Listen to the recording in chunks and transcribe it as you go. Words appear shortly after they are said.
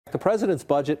The president's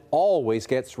budget always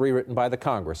gets rewritten by the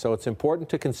Congress, so it's important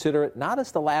to consider it not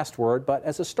as the last word, but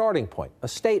as a starting point, a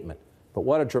statement. But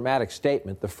what a dramatic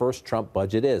statement the first Trump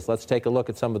budget is. Let's take a look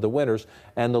at some of the winners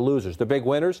and the losers. The big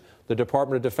winners, the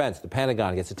Department of Defense, the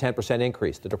Pentagon gets a 10%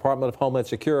 increase. The Department of Homeland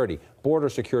Security, border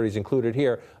security is included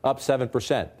here, up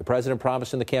 7%. The president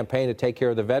promised in the campaign to take care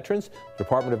of the veterans. The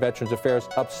Department of Veterans Affairs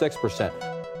up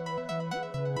 6%.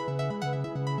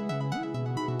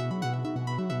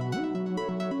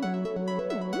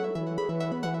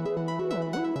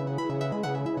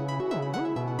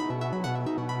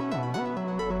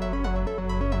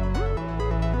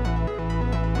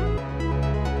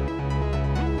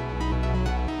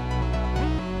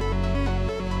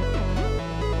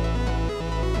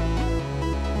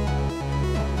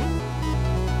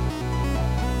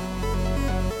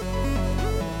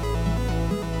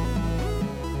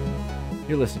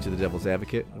 You're listening to The Devil's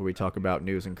Advocate, where we talk about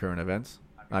news and current events.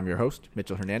 I'm your host,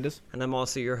 Mitchell Hernandez. And I'm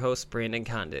also your host, Brandon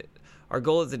Condit. Our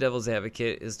goal at The Devil's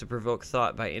Advocate is to provoke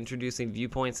thought by introducing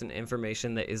viewpoints and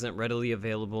information that isn't readily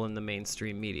available in the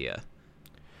mainstream media.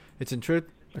 It's in truth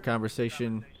a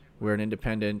conversation where an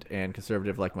independent and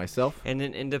conservative like myself and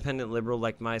an independent liberal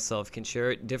like myself can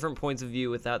share different points of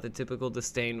view without the typical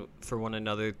disdain for one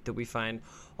another that we find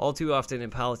all too often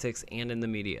in politics and in the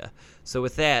media. So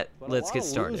with that, let's get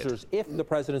started. Losers if the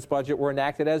president's budget were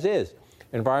enacted as is.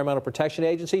 Environmental Protection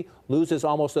Agency loses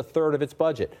almost a third of its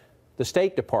budget. The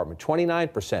State Department,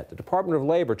 29%. The Department of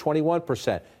Labor,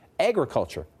 21%.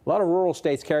 Agriculture, a lot of rural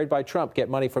states carried by Trump get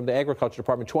money from the Agriculture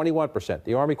Department, 21%.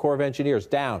 The Army Corps of Engineers,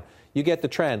 down. You get the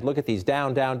trend. Look at these,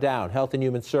 down, down, down. Health and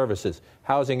Human Services,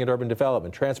 Housing and Urban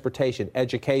Development, Transportation,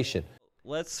 Education.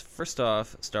 Let's first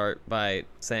off start by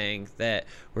saying that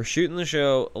we're shooting the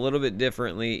show a little bit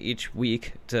differently each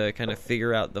week to kind of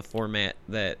figure out the format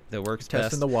that works best.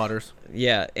 Testing the waters.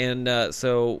 Yeah, and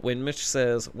so when Mitch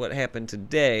says what happened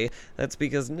today, that's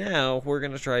because now we're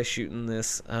going to try shooting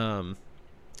this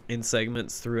in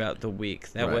segments throughout the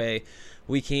week. That way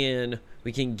we can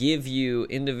give you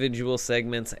individual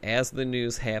segments as the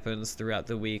news happens throughout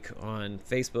the week on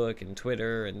Facebook and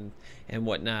Twitter and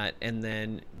whatnot, and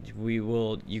then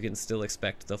you can still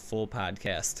expect the full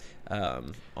podcast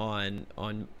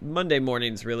on Monday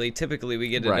mornings. Really, typically we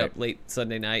get it up late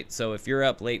Sunday night. So if you're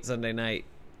up late Sunday night,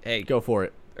 hey, go for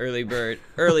it. Early bird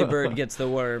gets the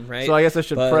worm, right? So I guess I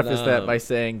should preface that by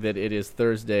saying that it is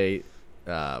Thursday,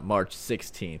 March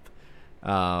 16th.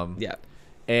 Yeah.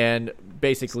 And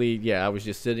basically, I was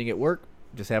just sitting at work,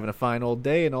 just having a fine old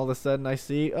day, and all of a sudden I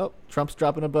see, Trump's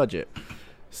dropping a budget.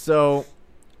 So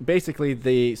basically,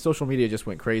 the social media just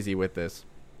went crazy with this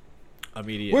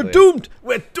immediately. We're doomed!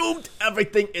 We're doomed!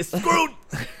 Everything is screwed!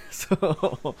 So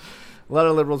a lot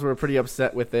of liberals were pretty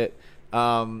upset with it.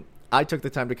 I took the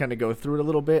time to kind of go through it a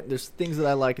little bit. There's things that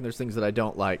I like and there's things that I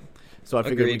don't like. So I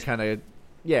figured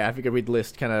we'd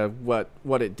list kind of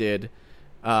what it did.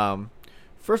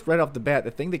 First, right off the bat, the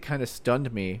thing that kind of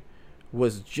stunned me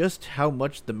was just how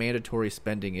much the mandatory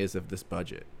spending is of this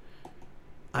budget.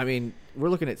 I mean, we're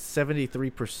looking at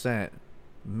 73%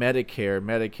 Medicare,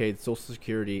 Medicaid, Social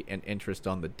Security, and interest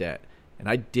on the debt. And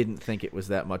I didn't think it was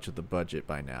that much of the budget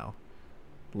by now.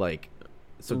 So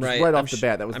just right off the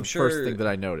bat, that was the first thing that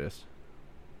I noticed.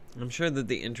 I'm sure that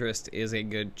the interest is a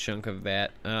good chunk of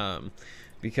that.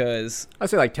 Because I'd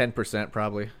say like 10%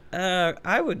 probably.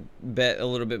 I would bet a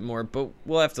little bit more, but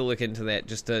we'll have to look into that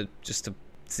just to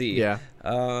see. Yeah.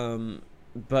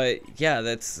 But yeah,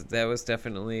 that was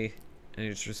definitely an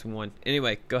interesting one.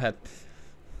 Anyway, go ahead.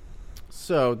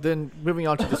 So then moving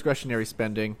on to discretionary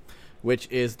spending, which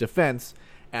is defense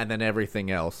and then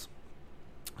everything else.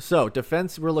 So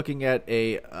defense, we're looking at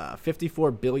a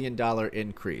 $54 billion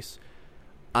increase.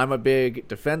 I'm a big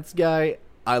defense guy.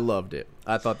 I loved it.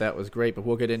 I thought that was great, but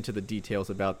we'll get into the details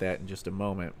about that in just a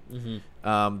moment.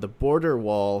 Mm-hmm. The border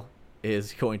wall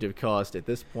is going to cost, at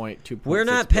this point, $2.6 billion. We're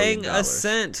not paying a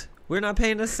cent. We're not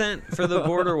paying a cent for the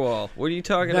border wall. What are you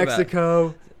talking about?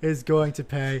 Mexico is going to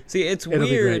pay. See, it's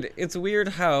weird. It's weird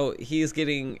how he's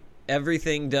getting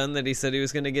everything done that he said he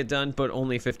was going to get done, but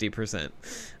only 50%.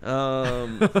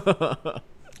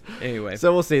 Anyway.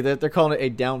 So we'll see. They're calling it a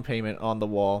down payment on the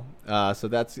wall. So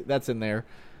that's in there.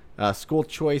 School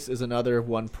choice is another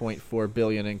 $1.4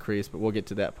 billion increase, but we'll get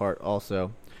to that part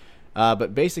also.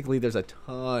 But basically, there's a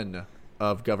ton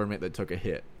of government that took a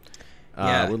hit.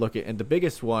 We're looking, and the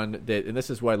biggest one and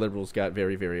this is why liberals got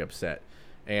very, very upset,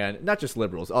 and not just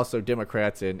liberals, also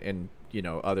Democrats and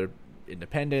other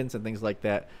independents and things like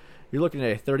that. You're looking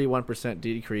at a 31%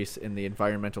 decrease in the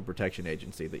Environmental Protection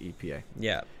Agency, the EPA.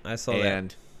 Yeah, I saw that.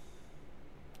 And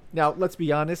Now, let's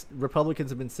be honest.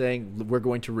 Republicans have been saying we're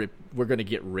going to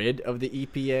get rid of the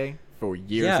EPA for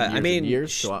years and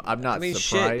years. So I'm not surprised.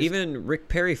 Shit, even Rick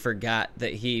Perry forgot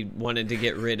that he wanted to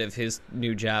get rid of his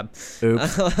new job.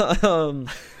 Oops.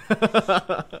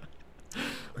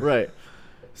 Right.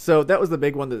 So that was the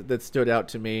big one that stood out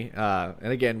to me.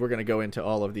 And again, we're going to go into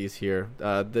all of these here.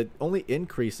 The only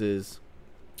increases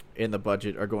in the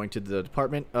budget are going to the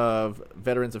Department of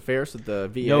Veterans Affairs, so the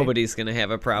VA. Nobody's going to have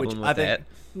a problem with that.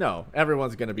 No,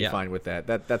 everyone's going to be fine with that.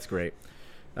 That's great.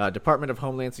 Department of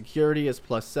Homeland Security is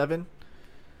 +7.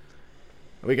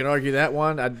 We can argue that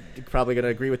one. I'm probably going to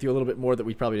agree with you a little bit more that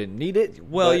we probably didn't need it.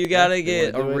 Well, you got to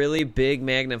get a really big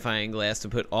magnifying glass to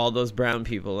put all those brown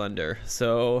people under.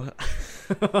 So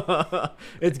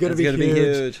it's going to be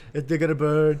huge. They're going to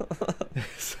burn.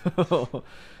 So,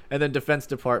 and then Defense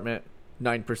Department,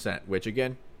 9%, which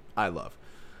again, I love.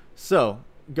 So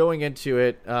going into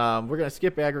it, we're going to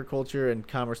skip Agriculture and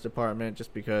Commerce Department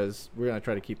just because we're going to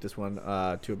try to keep this one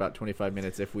to about 25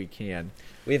 minutes if we can.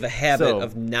 We have a habit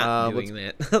of not doing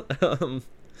that.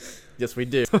 Yes, we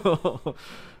do.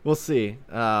 We'll see.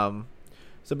 So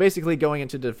basically going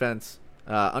into defense,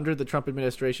 under the Trump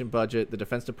administration budget, the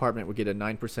Defense Department would get a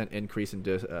 9% increase in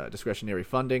discretionary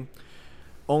funding,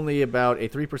 only about a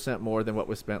 3% more than what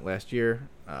was spent last year.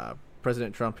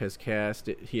 President Trump has cast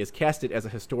it as a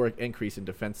historic increase in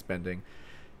defense spending.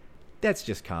 That's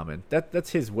just common.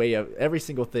 That's his way of every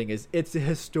single thing is it's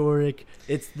historic,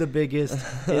 it's the biggest,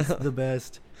 it's the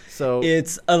best. So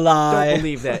it's a lie. Don't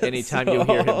believe that anytime you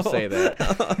hear him say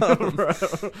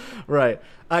that. Right.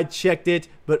 I checked it,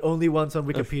 but only once on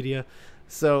Wikipedia.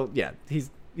 So yeah, he's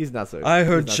not so. I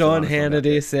heard Sean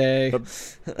Hannity say.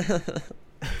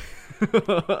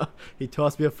 He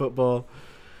tossed me a football.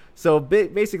 So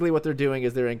basically what they're doing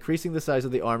is they're increasing the size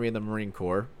of the Army and the Marine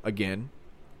Corps. Again,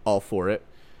 all for it.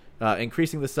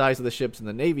 Increasing the size of the ships in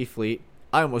the Navy fleet.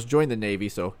 I almost joined the Navy,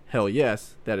 so hell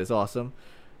yes, that is awesome.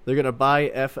 They're going to buy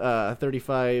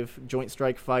F-35 Joint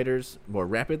Strike Fighters more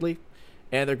rapidly,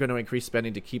 and they're going to increase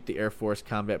spending to keep the Air Force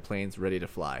combat planes ready to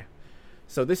fly.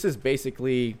 So this is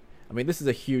basically, this is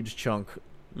a huge chunk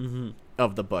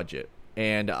of the budget.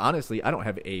 And honestly, I don't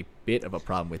have a bit of a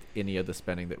problem with any of the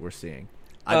spending that we're seeing.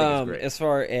 I think it's great. As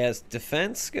far as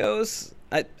defense goes,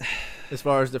 as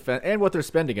far as defense and what they're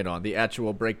spending it on, the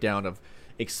actual breakdown of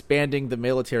expanding the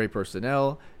military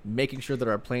personnel, making sure that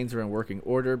our planes are in working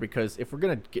order, because if we're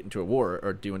going to get into a war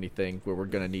or do anything where we're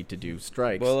going to need to do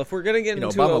strikes. Well, if we're going to get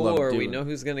into a war, we know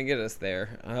who's going to get us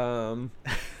there.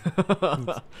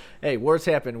 Hey, wars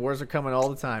happen. Wars are coming all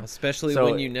the time. Especially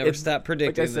when you never stop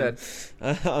predicting like I said,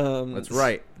 that's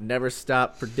right. Never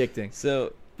stop predicting.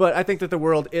 But I think that the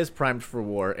world is primed for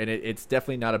war, and it's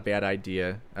definitely not a bad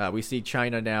idea. We see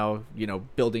China now,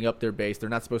 building up their base. They're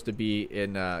not supposed to be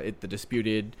in the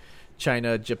disputed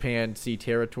China-Japan sea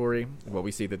territory. Well,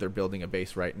 we see that they're building a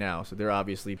base right now. So they're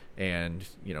obviously,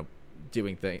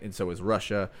 doing things. And so is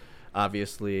Russia,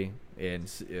 obviously, in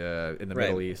the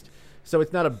Middle East. So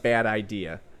it's not a bad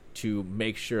idea to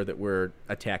make sure that we're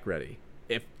attack ready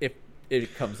if it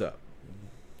comes up.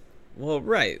 Well,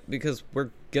 right, because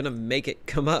we're gonna make it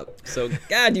come up. So,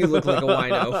 God, you look like a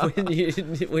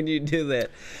wino when you do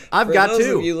that. I've got two. For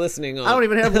those of you listening, I don't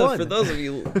even have one. For those of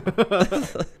you,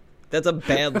 that's a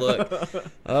bad look.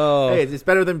 Oh, hey, it's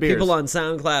better than beers. People on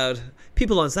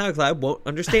SoundCloud won't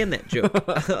understand that joke.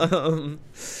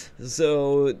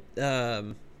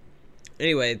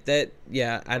 Anyway,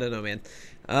 I don't know, man.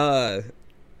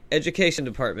 Education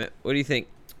department. What do you think?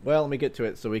 Well, let me get to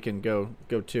it so we can go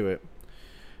to it.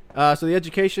 So the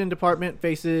Education Department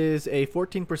faces a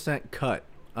 14% cut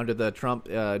under the Trump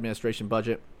administration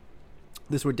budget.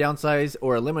 This would downsize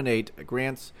or eliminate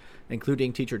grants,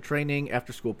 including teacher training,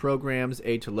 after-school programs,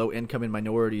 aid to low-income and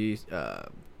minority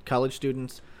college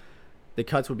students. The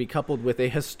cuts would be coupled with a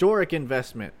historic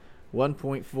investment,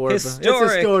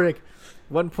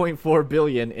 $1.4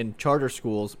 billion in charter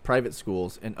schools, private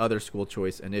schools, and other school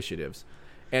choice initiatives.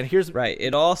 And here's right.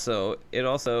 It also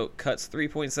cuts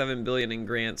 $3.7 billion in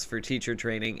grants for teacher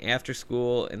training, after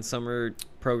school, and summer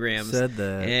programs. Said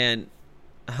that. And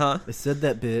I said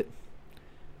that bit.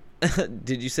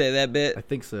 Did you say that bit? I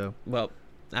think so. Well,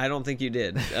 I don't think you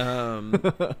did.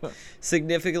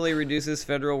 Significantly reduces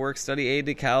federal work-study aid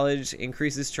to college,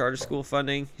 increases charter school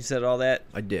funding. You said all that?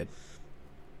 I did.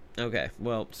 Okay.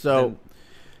 Well, so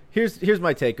here's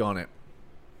my take on it.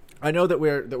 I know that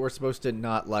we're supposed to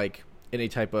not like any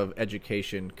type of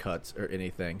education cuts or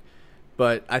anything,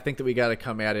 but I think that we got to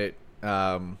come at it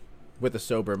with a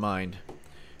sober mind,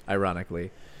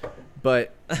 ironically.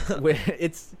 But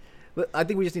it's I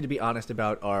think we just need to be honest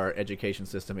about our education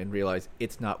system and realize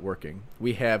it's not working.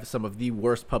 We have some of the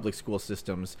worst public school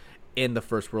systems in the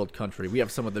first world country. We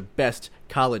have some of the best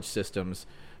college systems,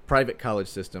 private college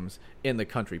systems in the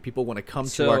country. People want to come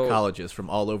to our colleges from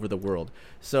all over the world.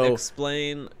 So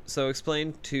explain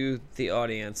to the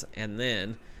audience, and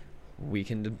then we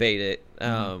can debate it.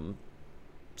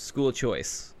 School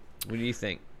choice. What do you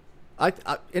think?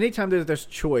 Anytime there's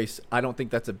choice, I don't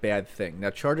think that's a bad thing. Now,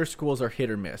 charter schools are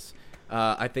hit or miss.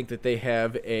 I think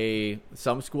that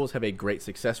some schools have a great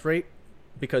success rate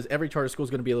because every charter school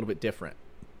is going to be a little bit different.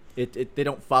 They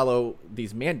don't follow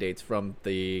these mandates from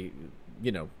there's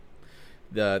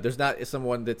not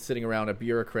someone that's sitting around, a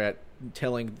bureaucrat,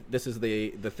 telling this is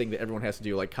the thing that everyone has to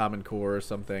do, like Common Core or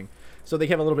something. So they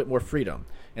have a little bit more freedom,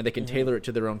 and they can tailor it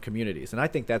to their own communities. And I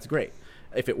think that's great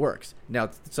if it works. Now,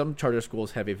 some charter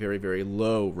schools have a very, very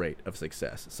low rate of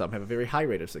success. Some have a very high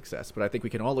rate of success. But I think we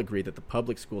can all agree that the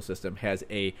public school system has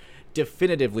a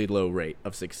definitively low rate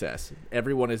of success.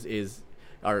 Everyone is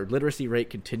our literacy rate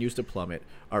continues to plummet.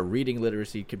 Our reading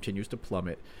literacy continues to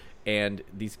plummet. And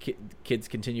these kids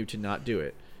continue to not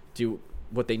do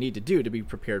what they need to do to be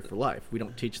prepared for life. We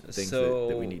don't teach the things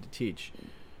that we need to teach.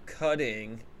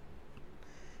 Cutting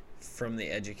from the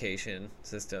education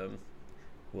system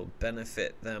will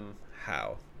benefit them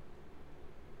how?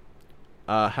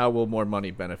 How will more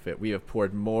money benefit? We have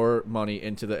poured more money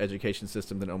into the education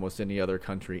system than almost any other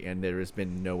country, and there has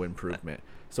been no improvement.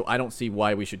 So I don't see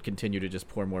why we should continue to just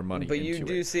pour more money into it. But you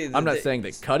do see that I'm not saying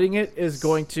that cutting it is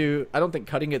going to – I don't think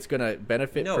cutting it's going to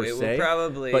benefit per se. No, it will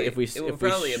probably – but if we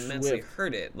immensely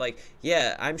hurt it. Like,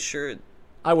 yeah, I'm sure –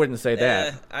 I wouldn't say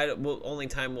that. Only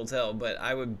time will tell, but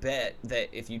I would bet that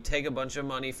if you take a bunch of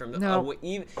money from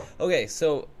okay,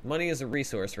 so money is a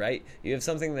resource, right? You have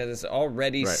something that is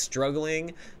already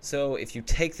struggling, so if you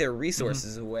take their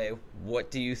resources away,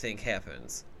 what do you think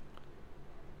happens?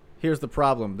 Here's the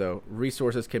problem, though.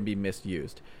 Resources can be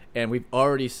misused. And we've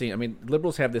already seen, I mean,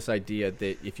 liberals have this idea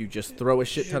that if you just throw a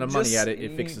shit ton of money at it,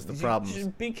 it fixes the problems.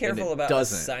 Be careful about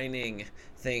assigning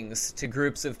things to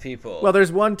groups of people. Well,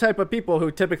 there's one type of people who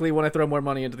typically want to throw more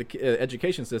money into the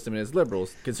education system, and it's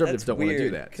liberals. Conservatives don't want to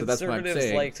do that. So that's what I'm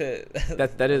saying. Like to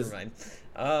that is.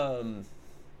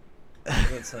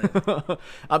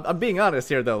 I'm being honest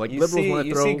here, though. Like, liberals want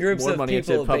to throw more money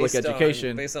into public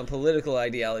education based on political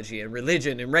ideology and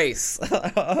religion and race.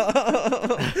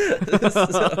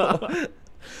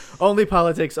 Only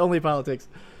politics.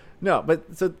 No,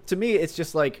 but so to me, it's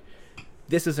just like,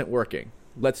 this isn't working.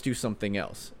 Let's do something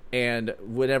else. And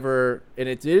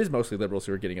it is mostly liberals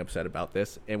who are getting upset about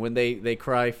this. And when they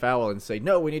cry foul and say,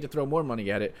 no, we need to throw more money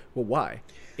at it. Well, why?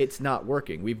 It's not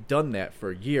working. We've done that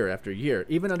for year after year.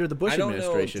 Even under the Bush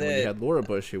administration, when you had Laura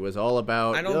Bush, who was all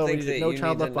about, no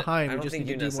child left behind. We just need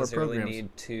to do more programs. I don't think you necessarily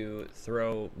need to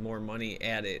throw more money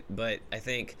at it. But I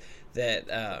think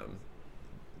that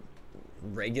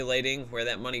regulating where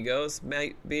that money goes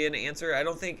might be an answer. I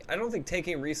don't think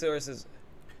taking resources.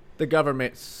 The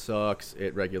government sucks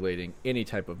at regulating any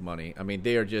type of money. I mean,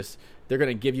 they're going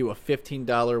to give you a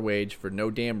 $15 wage for no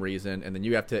damn reason, and then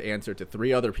you have to answer to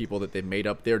 3 other people that they made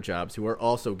up their jobs who are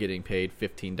also getting paid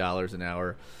 $15 an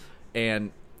hour.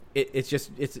 And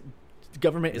the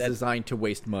government is designed to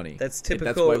waste money. That's typical.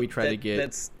 That's why we try to get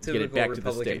it back to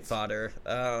the states. Fodder.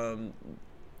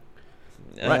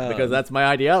 Right, because that's my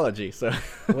ideology. So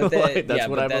that's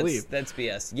what I believe. That's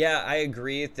BS. Yeah, I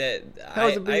agree that. How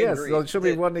is it BS? I agree. So show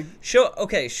me one.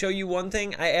 Show you one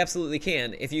thing. I absolutely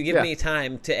can. If you give me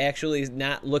time to actually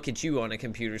not look at you on a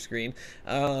computer screen,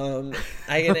 I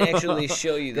can actually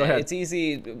show you that. It's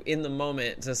easy in the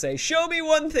moment to say, "Show me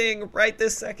one thing right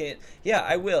this second." Yeah,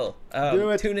 I will. Do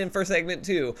it. Tune in for segment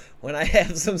 2 when I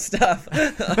have some stuff.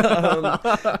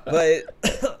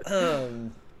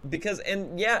 Because I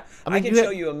can show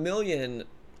you a million.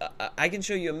 I can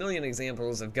show you a million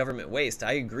examples of government waste.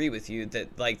 I agree with you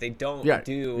that they don't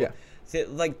do. Yeah.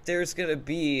 That, there's gonna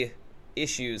be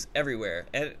issues everywhere,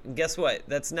 and guess what?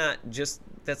 That's not just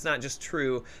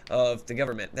true of the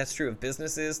government. That's true of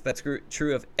businesses. That's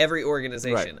true of every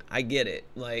organization. Right. I get it.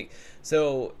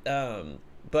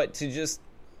 But to just.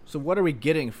 So what are we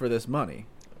getting for this money?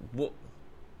 Well,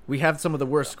 we have some of the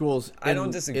worst schools I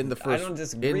don't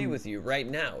disagree with you right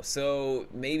now. So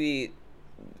maybe...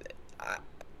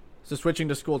 So switching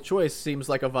to school choice seems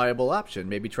like a viable option.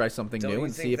 Maybe try something new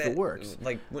and see if it works.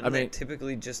 Wouldn't that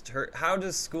typically just hurt? How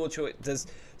does school choice...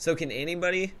 So can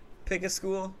anybody pick a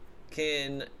school?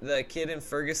 Can the kid in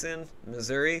Ferguson,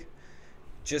 Missouri,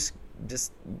 just...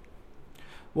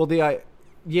 Well, the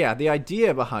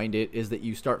idea behind it is that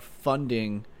you start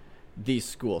funding these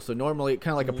schools. So normally,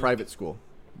 kind of like a private school.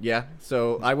 Yeah,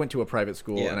 so I went to a private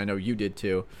school, and I know you did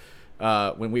too.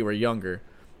 when we were younger,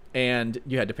 and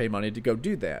you had to pay money to go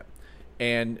do that.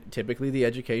 And typically the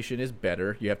education is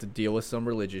better. You have to deal with some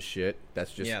religious shit.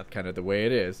 That's just kind of the way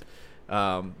it is.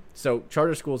 So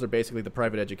charter schools are basically the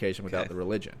private education without the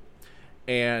religion.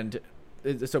 And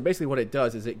so basically what it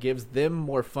does is it gives them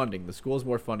more funding, the schools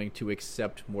more funding to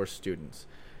accept more students.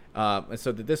 And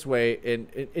so that this way, and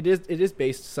it is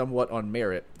based somewhat on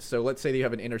merit. So let's say that you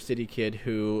have an inner city kid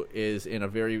who is in a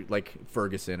very, like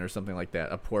Ferguson or something like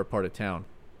that, a poor part of town,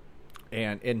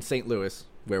 and in St. Louis,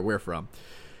 where we're from,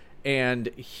 and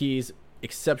he's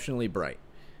exceptionally bright.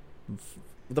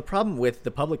 The problem with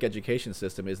the public education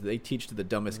system is they teach to the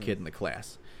dumbest kid in the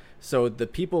class. So the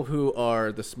people who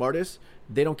are the smartest,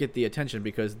 they don't get the attention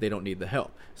because they don't need the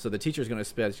help. So the teacher's going to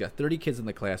spend, she's got 30 kids in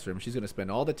the classroom. She's going to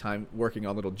spend all the time working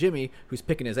on little Jimmy, who's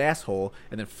picking his asshole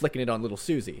and then flicking it on little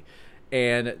Susie.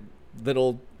 And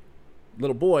little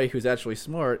boy, who's actually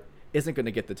smart, isn't going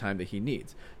to get the time that he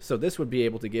needs. So this would be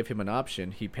able to give him an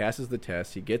option. He passes the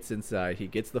test, he gets inside, he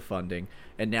gets the funding,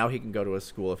 and now he can go to a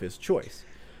school of his choice.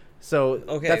 So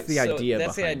that's the idea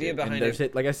behind it. And there's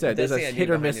like I said, there's a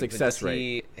hit or miss success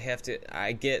rate.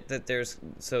 I get that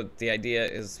the idea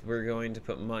is we're going to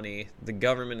put money, the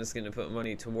government is going to put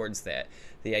money towards that.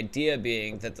 The idea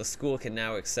being that the school can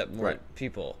now accept more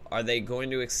people. Are they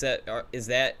going to accept, is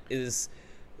that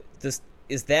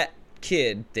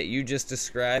kid that you just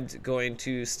described going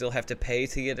to still have to pay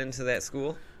to get into that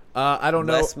school? I don't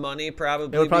know. Less money,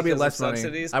 probably. It would probably be less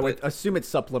subsidies, money. I would assume it's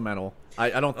supplemental.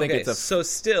 I don't think it's a. So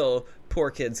still, poor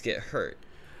kids get hurt.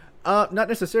 Not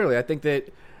necessarily. I think that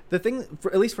the thing,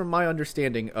 at least from my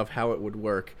understanding of how it would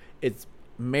work, it's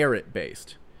merit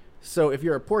based. So if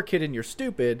you're a poor kid and you're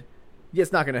stupid,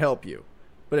 it's not going to help you.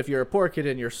 But if you're a poor kid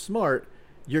and you're smart,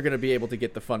 you're going to be able to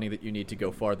get the funding that you need to go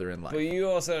farther in life. But you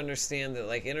also understand that,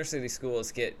 like, inner city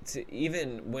schools get to,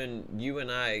 even when you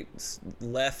and I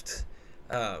left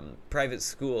private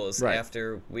schools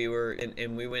after we were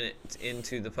and we went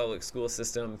into the public school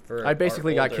system for. I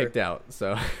basically got kicked out.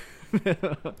 So.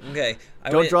 Okay.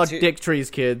 Don't draw dick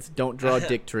trees, kids. Don't draw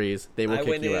dick trees. They will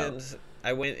kick you out.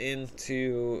 I went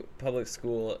into public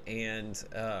school and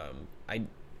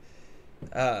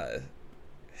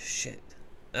shit.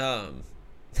 That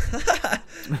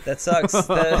sucks.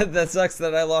 that sucks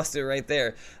that I lost it right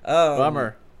there.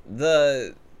 Bummer.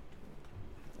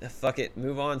 Fuck it.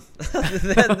 Move on.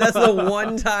 That's the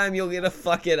one time you'll get a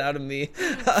fuck it out of me.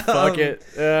 Fuck it.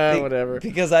 Whatever.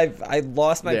 Because I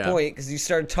lost my point because you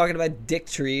started talking about dick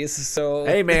trees. So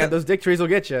hey man, those dick trees will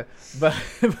get you. But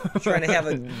trying to have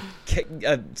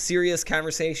a serious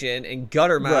conversation, and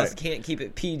Guttermouth can't keep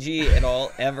it PG at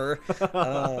all ever.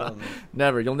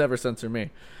 Never. You'll never censor me.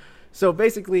 So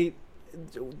basically,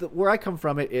 where I come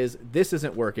from it is this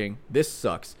isn't working. This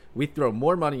sucks. We throw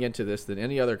more money into this than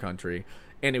any other country,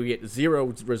 and we get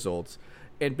zero results.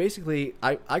 And basically,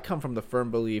 I come from the firm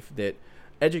belief that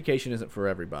education isn't for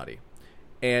everybody.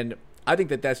 And I think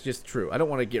that that's just true. I don't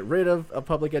want to get rid of a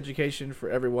public education for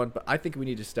everyone, but I think we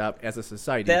need to stop as a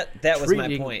society. That was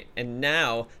my point. And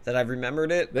now that I've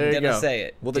remembered it, I'm going to say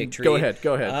it. Well, then go ahead.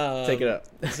 Take it up.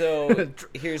 So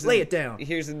lay it down.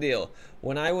 Here's the deal.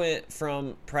 When I went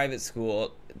from private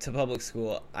school to public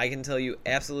school, I can tell you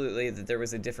absolutely that there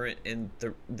was a difference in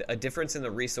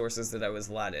the resources that I was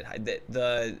allotted.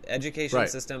 The education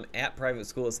system at private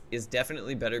schools is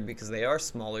definitely better because they are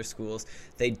smaller schools.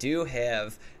 They do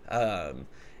have when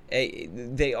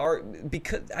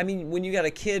you got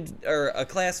a kid or a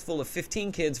class full of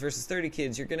 15 kids versus 30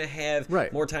 kids, you're going to have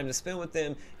more time to spend with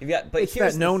them. It's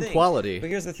that known quality. But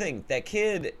here's the thing: that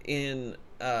kid in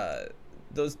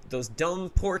those dumb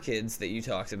poor kids that you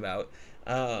talked about.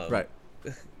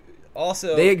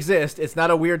 Also, they exist. It's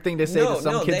not a weird thing to say that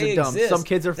some kids are dumb. Some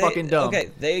kids are fucking dumb. Okay,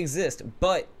 they exist,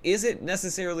 but is it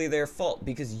necessarily their fault?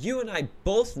 Because you and I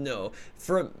both know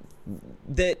from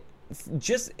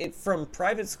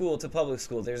private school to public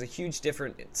school, there's a huge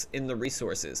difference in the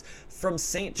resources. From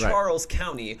St. Charles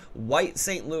County, white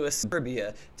St. Louis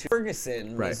suburbia, to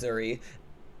Ferguson, Missouri,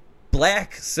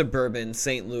 black suburban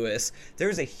St. Louis,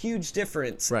 there's a huge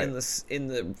difference in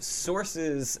the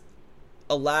sources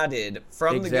allotted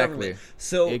from the government.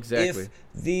 So if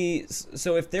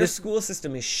their school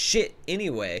system is shit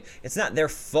anyway, it's not their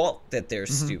fault that they're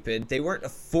stupid. They weren't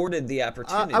afforded the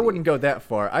opportunity. I wouldn't go that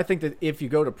far. I think that if you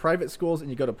go to private schools and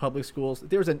you go to public schools,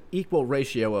 there's an equal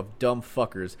ratio of dumb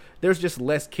fuckers. There's just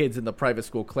less kids in the private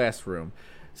school classroom.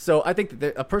 So I think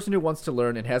that a person who wants to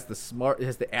learn and has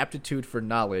the aptitude for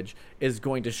knowledge is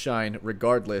going to shine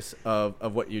regardless of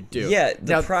what you do. Yeah,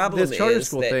 the problem is this charter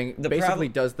school thing basically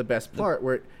does the best part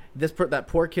where that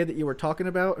poor kid that you were talking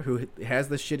about who has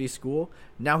this shitty school,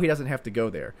 now he doesn't have to go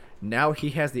there. Now he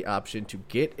has the option to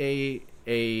get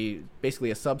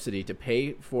basically a subsidy to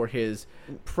pay for his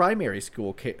primary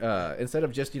school instead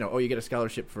of just, you get a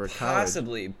scholarship for college.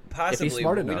 Possibly, if he's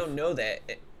smart but enough. we don't know that.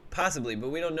 Possibly, but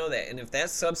we don't know that. And if that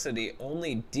subsidy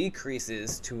only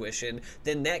decreases tuition,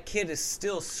 then that kid is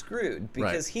still screwed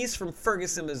because he's from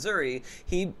Ferguson, Missouri.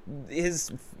 You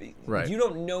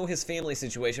don't know his family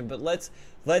situation, but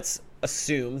let's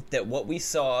assume that what we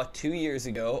saw 2 years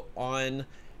ago on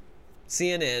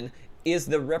CNN is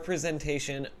the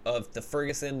representation of the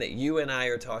Ferguson that you and I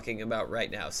are talking about right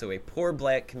now. So a poor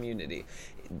black community.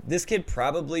 This kid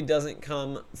probably doesn't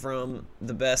come from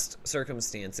the best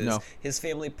circumstances. No. His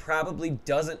family probably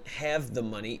doesn't have the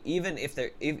money, even if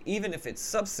it's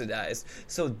subsidized.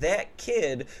 So that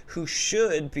kid who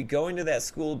should be going to that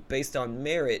school based on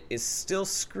merit is still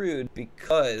screwed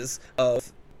because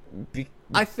of.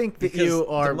 I think that you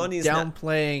are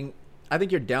downplaying. I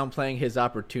think you're downplaying his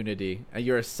opportunity, and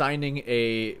you're assigning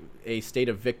a state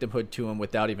of victimhood to him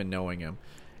without even knowing him.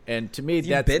 And to me,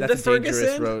 that's a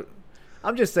dangerous road.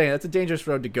 I'm just saying that's a dangerous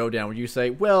road to go down. Where you say,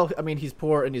 "Well, I mean, he's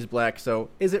poor and he's black, so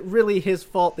is it really his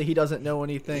fault that he doesn't know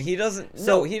anything?" He doesn't.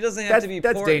 So he doesn't have to be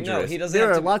poor. That's dangerous. No, he doesn't.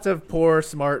 There are lots of poor,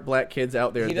 smart black kids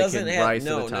out there that can rise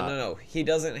to the top. No. He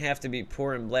doesn't have to be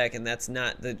poor and black, and that's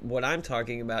not what I'm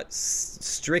talking about.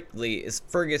 Strictly is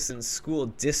Ferguson School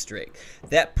District.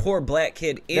 That poor black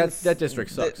kid in that district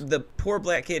sucks. The poor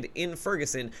black kid in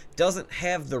Ferguson doesn't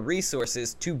have the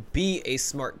resources to be a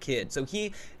smart kid.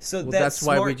 That's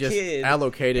why we just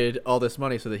allocated all this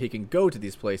money so that he can go to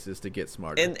these places to get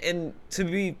smarter and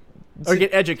or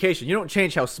get education. You don't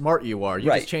change how smart you are.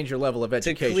 You just change your level of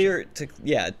education.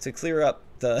 To clear up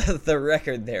the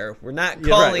record there. We're not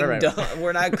calling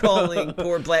we're not calling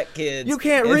poor black kids. You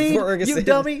can't read, Ferguson you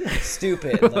dummy.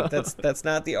 Stupid. Like, that's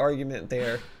not the argument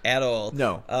there at all.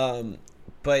 No.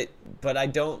 But I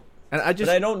don't. But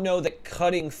I don't know that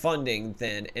cutting funding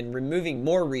then and removing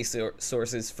more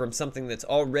resources from something that's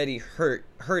already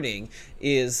hurting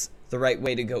is the right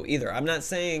way to go either. I'm not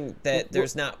saying that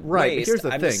there's not waste. Here's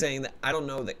the I'm thing. just saying that I don't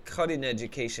know that cutting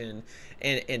education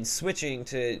and switching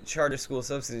to charter school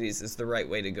subsidies is the right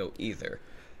way to go either.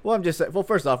 Well, I'm just saying. Well,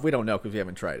 first off, we don't know because we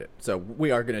haven't tried it. So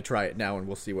we are going to try it now, and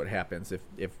we'll see what happens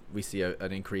if we see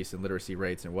an increase in literacy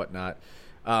rates and whatnot.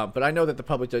 But I know that the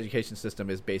public education system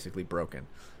is basically broken.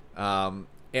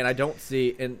 And I don't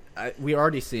see, and we're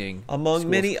already seeing among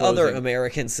many closing. Other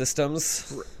American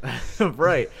systems.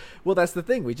 Right. Well, that's the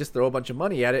thing. We just throw a bunch of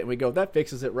money at it and we go, that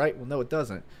fixes it, right? Well, no, it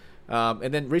doesn't.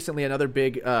 And then recently another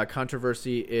big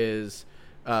controversy is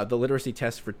the literacy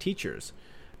test for teachers.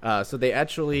 So they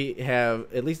actually have,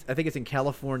 at least I think it's in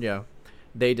California,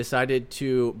 they decided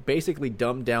to basically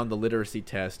dumb down the literacy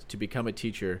test to become a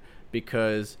teacher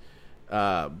because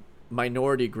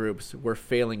minority groups were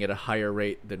failing at a higher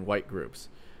rate than white groups.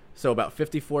 So about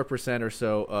 54% or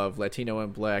so of Latino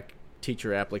and black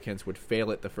teacher applicants would fail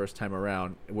it the first time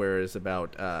around, whereas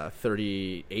about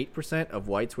 38% of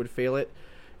whites would fail it.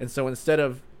 And so instead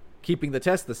of keeping the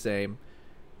test the same,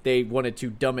 they wanted to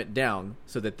dumb it down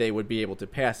so that they would be able to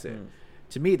pass it.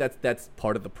 To me, that's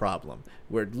part of the problem.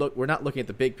 We're not looking at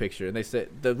the big picture. And they said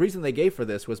the reason they gave for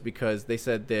this was because they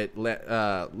said that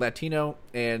Latino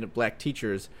and black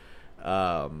teachers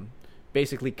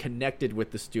basically connected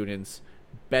with the students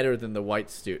better than the white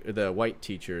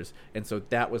teachers, and so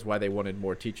that was why they wanted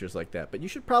more teachers like that. But you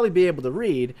should probably be able to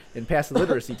read and pass the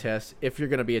literacy test if you're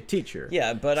going to be a teacher.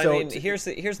 Yeah, but I mean, here's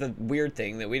the weird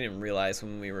thing that we didn't realize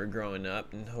when we were growing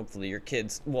up, and hopefully your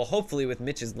kids, well, hopefully with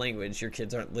Mitch's language, your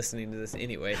kids aren't listening to this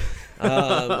anyway.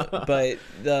 But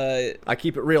I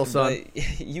keep it real, son.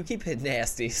 You keep it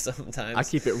nasty sometimes. I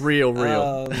keep it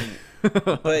real.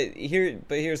 But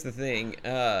here's the thing.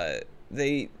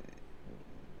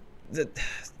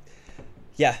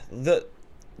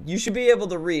 You should be able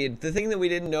to read. The thing that we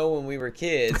didn't know when we were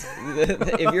kids,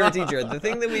 if you're a teacher, the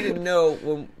thing that we didn't know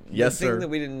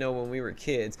when we were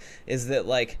kids is that,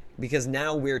 like, because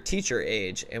now we're teacher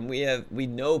age and we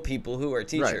know people who are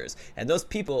teachers, and those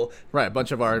people, a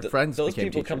bunch of our friends, those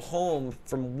people come home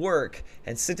from work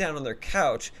and sit down on their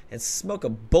couch and smoke a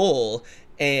bowl.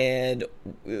 And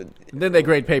then they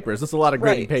grade papers. There's a lot of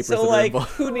grading papers. So, like,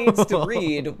 who needs to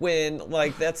read when,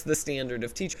 like, that's the standard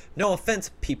of teacher? No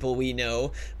offense, people we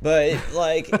know, but,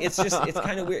 like, it's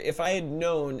kind of weird. If I had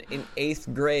known in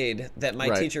 8th grade that my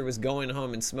teacher was going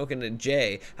home and smoking a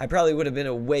J, I probably would have been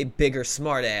a way bigger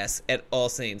smartass at All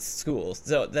Saints School.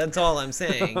 So that's all I'm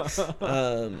saying.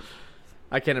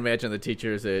 I can't imagine the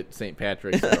teachers at St.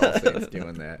 Patrick's or All Saints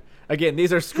doing that. Again,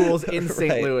 these are schools in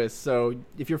St. Right. Louis, so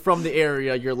if you're from the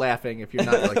area, you're laughing. If you're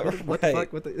not, like, what the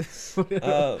fuck? What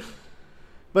the...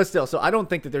 But still, so I don't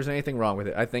think that there's anything wrong with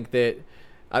it. I think that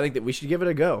we should give it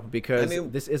a go because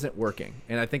this isn't working.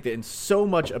 And I think that in so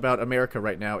much about America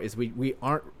right now is we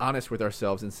aren't honest with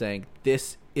ourselves and saying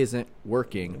this isn't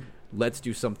working. Let's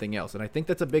do something else. And I think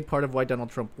that's a big part of why Donald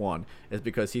Trump won is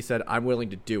because he said, I'm willing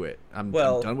to do it. I'm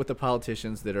done with the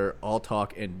politicians that are all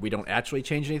talk and we don't actually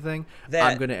change anything.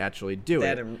 I'm going to actually do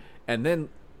it. And then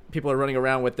people are running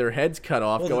around with their heads cut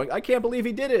off going, I can't believe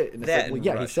he did it. And it's like, well,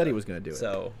 yeah, Russia. He said he was going to do it.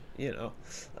 So,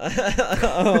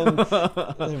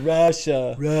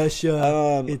 Russia.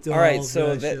 It's all right,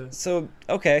 so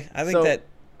okay, I think that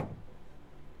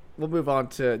we'll move on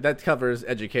to that covers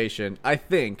education. I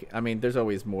mean, there's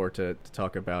always more to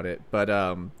talk about it, but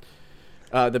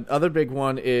the other big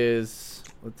one is,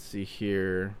 let's see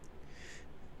here.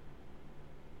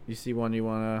 You see one you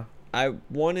want to? I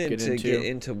wanted to get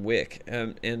into WIC,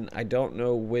 and I don't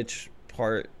know which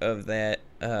part of that.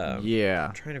 I'm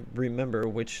trying to remember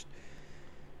which.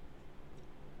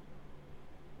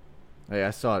 Hey,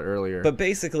 I saw it earlier. But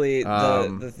basically,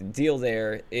 the deal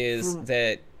there is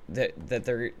that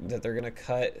they're gonna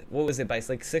cut, what was it, by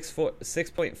like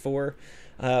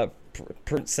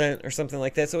 6.4% or something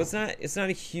like that. So it's not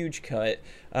a huge cut,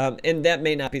 and that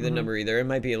may not be the number either. It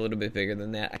might be a little bit bigger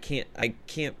than that. I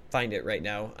can't find it right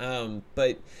now.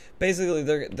 But basically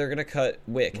they're gonna cut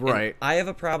WIC. Right. And I have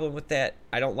a problem with that.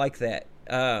 I don't like that.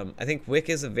 I think WIC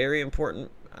is a very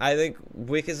important. I think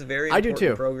WIC is a very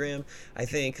important program. I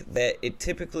think that it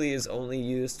typically is only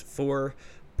used for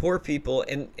poor people,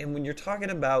 and when you're talking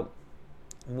about,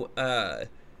 or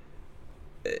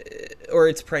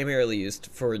it's primarily used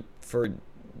for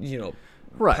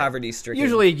poverty-stricken,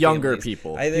 usually younger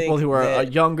families. people who are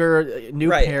younger,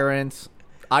 new parents.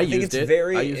 I used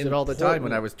it all the time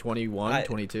when I was 21,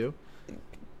 22.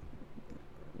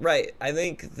 Right. I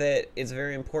think that it's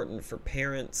very important for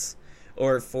parents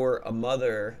or for a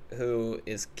mother who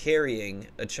is carrying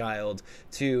a child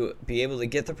to be able to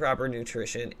get the proper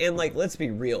nutrition. And, like, let's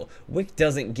be real, WIC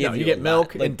doesn't give you get a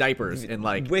milk lot. and diapers and,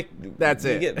 like, WIC, that's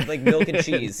it. You get, like, milk and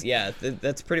cheese. Yeah,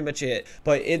 that's pretty much it.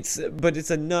 But it's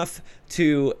enough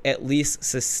to at least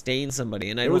sustain somebody.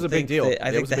 And it was a big deal.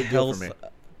 I think the health,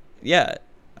 yeah.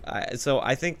 So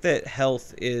I think that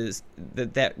health is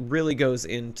that really goes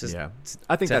into. Yeah,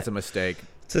 I think that's a mistake.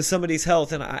 To somebody's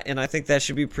health, and I think that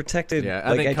should be protected. Yeah,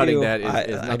 I think cutting that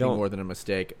is nothing more than a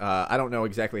mistake. I don't know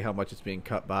exactly how much it's being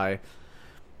cut by.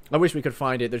 I wish we could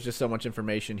find it. There's just so much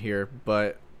information here,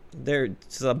 but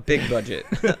there's a big budget.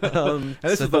 And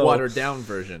this is the watered down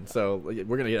version, so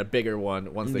we're gonna get a bigger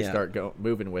one once they start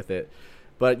moving with it.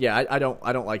 But yeah, I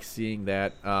don't like seeing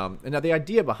that. And now the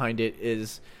idea behind it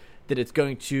is that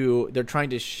they're trying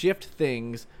to shift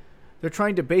things. They're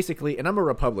trying to basically, and I'm a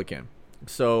Republican.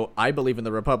 So I believe in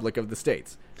the Republic of the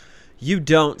States. You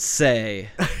don't say.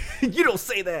 You don't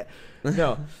say that.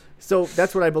 No. So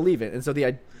that's what I believe in. And so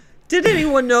did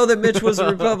anyone know that Mitch was a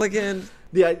Republican?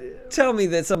 Tell me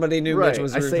that somebody knew Mitch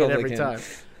was a Republican. I say it every time.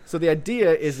 So the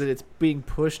idea is that it's being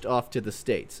pushed off to the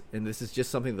states. And this is just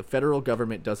something the federal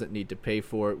government doesn't need to pay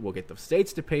for. We'll get the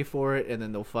states to pay for it, and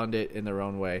then they'll fund it in their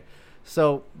own way.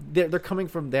 So they're coming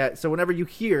from that. So whenever you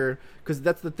hear, because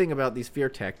that's the thing about these fear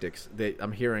tactics that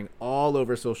I'm hearing all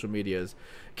over social media is,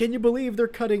 can you believe they're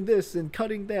cutting this and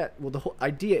cutting that? Well, the whole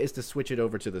idea is to switch it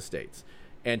over to the states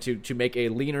and to make a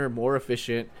leaner, more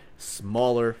efficient,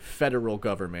 smaller federal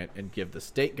government and give the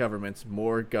state governments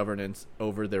more governance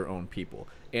over their own people.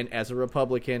 And as a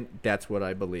Republican, that's what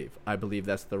I believe. I believe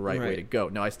that's the right way to go.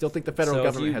 Now, I still think the federal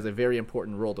government has a very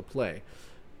important role to play,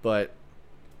 but...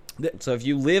 So if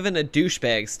you live in a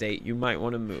douchebag state, you might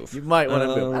want to move. You might want to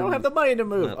move. I don't have the money to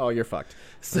move. Oh, you're fucked.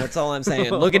 So that's all I'm saying.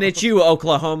 Looking at you,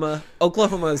 Oklahoma.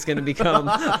 Oklahoma is going to become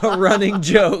a running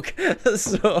joke.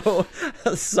 So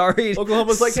sorry.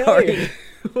 Oklahoma's like, hey,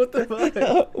 what the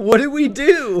fuck? What did we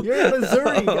do? You're in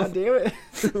Missouri, goddammit.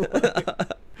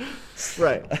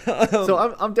 Right. So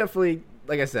I'm definitely,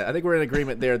 like I said, I think we're in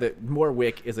agreement there that more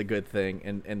WIC is a good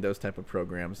thing and those type of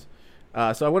programs.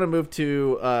 So I want to move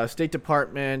to State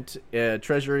Department,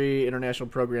 Treasury International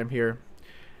Program here.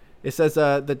 It says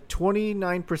the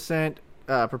 29%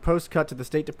 proposed cut to the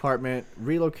State Department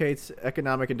relocates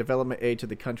economic and development aid to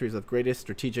the countries of greatest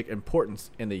strategic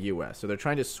importance in the U.S. So they're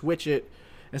trying to switch it.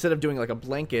 Instead of doing like a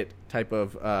blanket type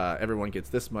of everyone gets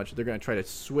this much, they're going to try to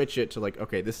switch it to like,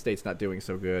 okay, this state's not doing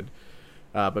so good.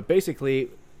 But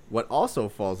basically, what also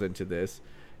falls into this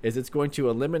is it's going to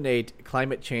eliminate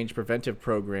climate change preventive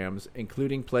programs,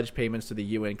 including pledge payments to the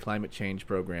UN climate change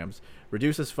programs,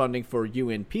 reduces funding for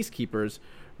UN peacekeepers,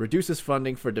 reduces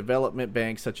funding for development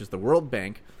banks such as the World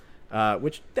Bank,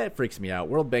 which that freaks me out.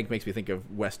 World Bank makes me think of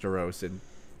Westeros and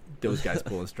those guys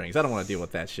pulling strings. I don't want to deal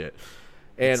with that shit.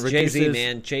 And it's Jay-Z,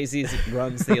 man. Jay-Z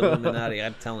runs the Illuminati,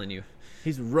 I'm telling you.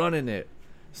 He's running it.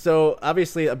 So,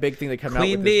 obviously, a big thing that came out with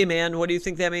Queen Bee, man. What do you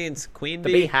think that means? Queen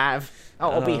Bee? The beehive.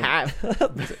 Oh, a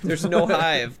beehive. There's no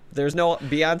hive. There's no...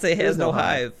 Beyonce has no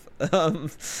hive.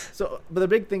 So, but the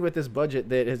big thing with this budget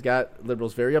that has got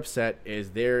liberals very upset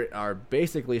is they are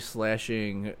basically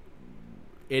slashing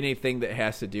anything that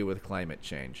has to do with climate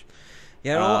change.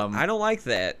 Yeah, I don't like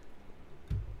that.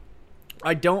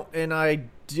 I don't, and I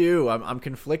do. I'm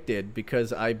conflicted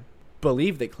because I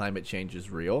believe that climate change is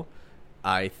real.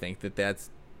 I think that that's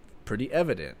pretty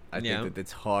evident. I think that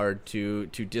it's hard to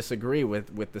disagree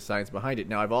with the science behind it.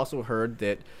 Now, I've also heard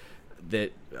that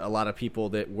a lot of people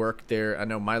that work there, I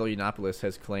know Milo Yiannopoulos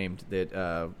has claimed that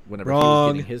whenever he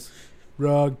was getting his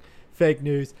fake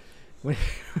news, when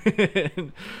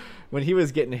he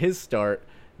was getting his start,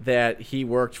 that he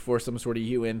worked for some sort of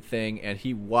UN thing and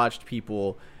he watched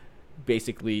people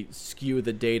basically skew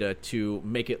the data to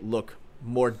make it look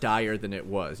more dire than it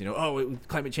was. You know,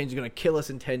 climate change is going to kill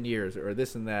us in 10 years or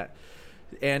this and that.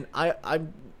 And I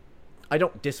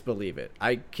don't disbelieve it.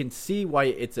 I can see why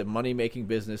it's a money-making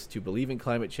business to believe in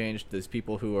climate change. There's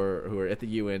people who are at the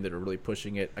UN that are really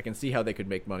pushing it. I can see how they could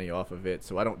make money off of it,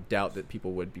 so I don't doubt that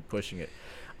people would be pushing it.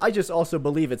 I just also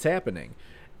believe it's happening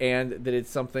and that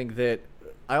it's something that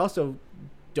I also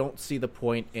don't see the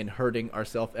point in hurting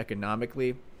ourselves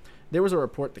economically. There was a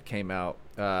report that came out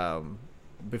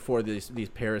before these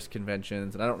Paris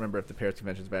conventions, and I don't remember if the Paris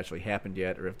conventions have actually happened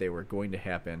yet or if they were going to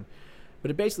happen,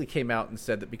 but it basically came out and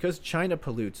said that because China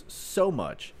pollutes so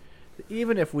much, that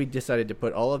even if we decided to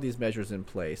put all of these measures in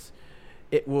place,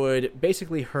 it would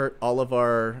basically hurt all of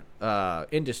our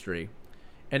industry,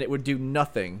 and it would do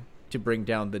nothing to bring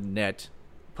down the net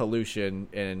pollution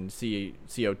and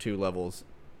CO2 levels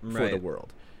for the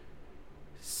world.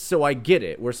 So I get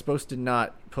it. We're supposed to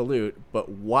not pollute, but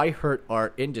why hurt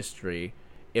our industry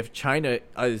if China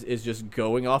is just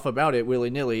going off about it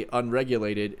willy-nilly,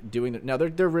 unregulated, doing it? Now,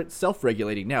 they're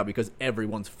self-regulating now because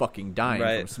everyone's fucking dying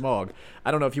from smog.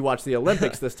 I don't know if you watched the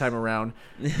Olympics this time around.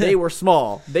 They were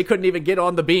small. They couldn't even get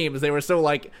on the beams. They were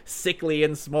so, sickly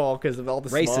and small because of all the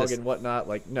smog and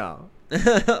whatnot. No.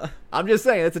 I'm just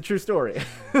saying, it's a true story.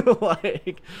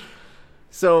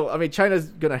 So, I mean, China's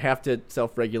going to have to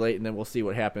self-regulate, and then we'll see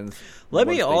what happens. Let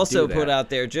me also put out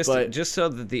there, just so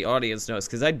that the audience knows,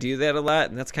 because I do that a lot,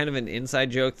 and that's kind of an inside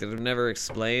joke that I've never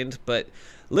explained, but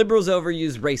liberals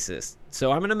overuse racist.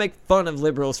 So I'm going to make fun of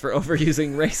liberals for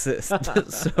overusing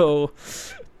racist. So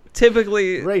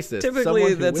typically that's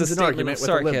a statement of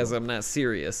sarcasm, not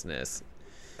seriousness.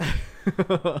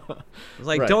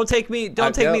 Don't take me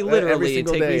literally and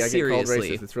take me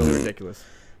seriously. It's really ridiculous.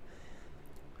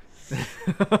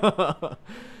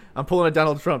 I'm pulling a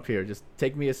Donald Trump here. Just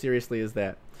take me as seriously as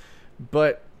that.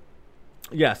 But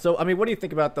yeah, so I mean, what do you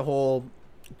think about the whole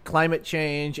climate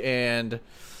change and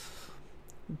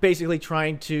basically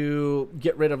trying to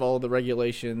get rid of all of the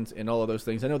regulations and all of those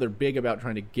things? I know they're big about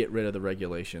trying to get rid of the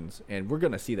regulations, and we're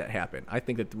going to see that happen. I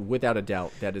think that without a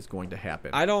doubt that is going to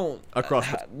happen. I don't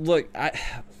look.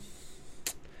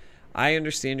 I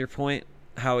understand your point.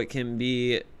 How it can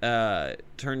be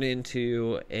turned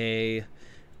into a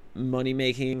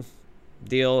money-making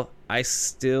deal. I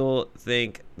still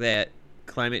think that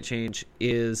climate change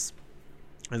is...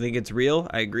 I think it's real.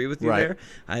 I agree with you there.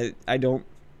 I don't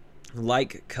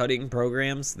like cutting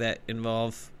programs that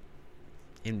involve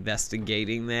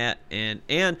investigating that, and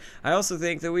I also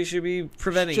think that we should be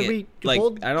preventing it.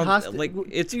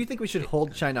 Do you think we should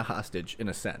hold China hostage in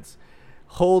a sense?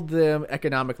 Hold them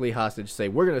economically hostage, say,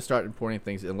 we're going to start importing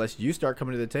things unless you start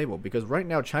coming to the table. Because right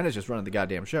now, China's just running the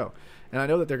goddamn show. And I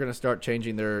know that they're going to start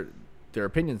changing their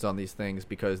opinions on these things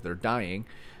because they're dying.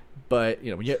 But,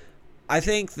 I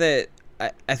think that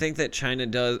China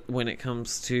does, when it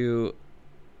comes to...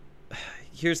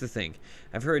 Here's the thing.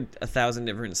 I've heard 1,000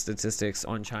 different statistics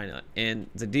on China. And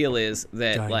the deal is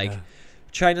that,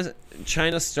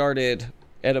 China started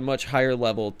at a much higher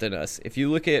level than us. If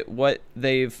you look at what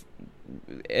they've...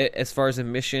 As far as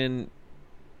emission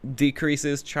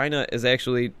decreases, China has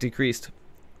actually decreased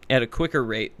at a quicker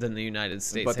rate than the United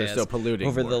States has. But they're still polluting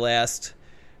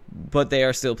but they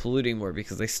are still polluting more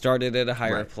because they started at a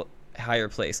higher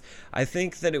place. I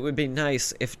think that it would be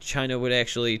nice if China would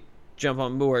actually jump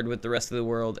on board with the rest of the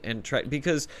world and try,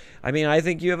 because I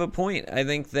think you have a point. I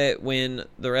think that when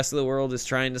the rest of the world is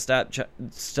trying to stop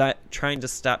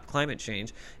climate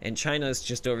change, and China's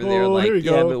just over there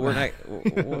but we're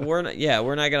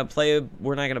not going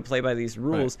to play by these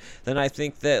rules, then I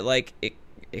think that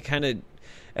it kind of,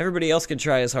 everybody else can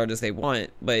try as hard as they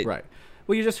want, but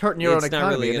well, you're just hurting your own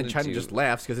economy, really, and then China just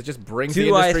laughs because it just brings the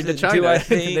industry to China.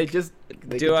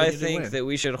 Do I think that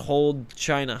we should hold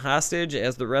China hostage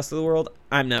as the rest of the world?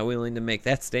 I'm not willing to make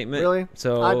that statement. Really?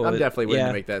 So I'm definitely willing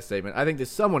to make that statement. I think that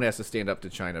someone has to stand up to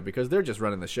China because they're just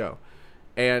running the show.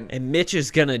 And Mitch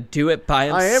is going to do it by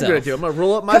himself. I am going to do it. I'm going to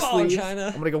roll up my sleeves. China.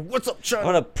 I'm going to go, what's up, China?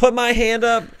 I'm going to put my hand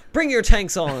up. Bring your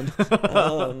tanks on.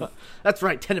 That's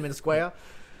right, Tiananmen Square.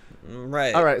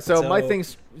 Right. All right, so my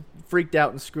thing's freaked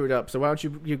out and screwed up. So why don't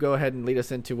you go ahead and lead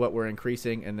us into what we're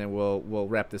increasing, and then we'll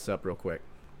wrap this up real quick.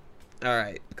 All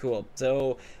right, cool.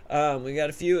 So we got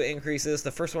a few increases.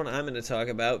 The first one I'm going to talk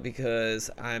about because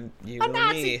I'm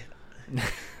me.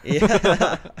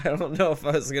 Yeah, I don't know if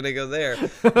I was going to go there.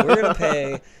 We're going to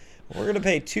pay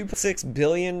 $2.6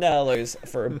 billion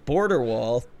for a border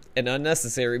wall, an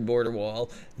unnecessary border wall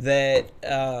that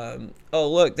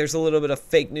look, there's a little bit of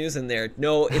fake news in there.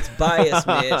 No, it's bias,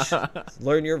 Mitch.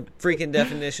 Learn your freaking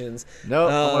definitions. No,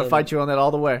 I'm going to fight you on that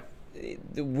all the way.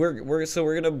 We're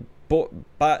gonna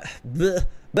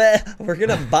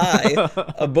buy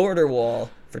a border wall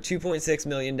for $2.6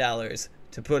 million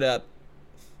to put up.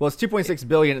 Well, it's $2.6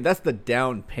 billion. That's the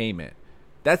down payment.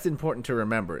 That's important to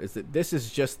remember. Is that this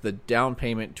is just the down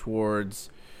payment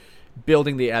towards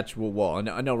building the actual wall. And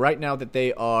I know right now that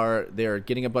they're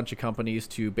getting a bunch of companies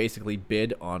to basically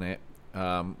bid on it,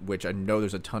 which I know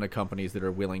there's a ton of companies that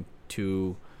are willing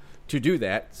to do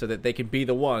that so that they can be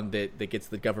the one that gets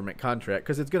the government contract,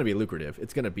 because it's going to be lucrative.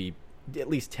 It's going to be at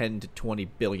least $10 to $20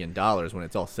 billion when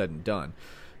it's all said and done.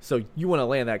 So you want to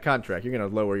land that contract, you're going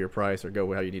to lower your price or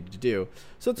go how you need to do.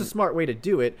 So it's a smart way to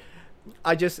do it.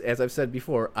 As I've said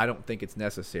before, I don't think it's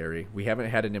necessary. We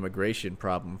haven't had an immigration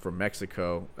problem from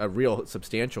Mexico, a real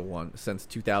substantial one, since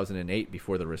 2008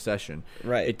 before the recession.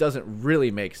 Right. It doesn't really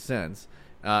make sense.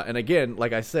 And again,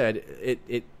 like I said,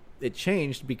 it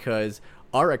changed because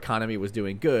our economy was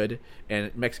doing good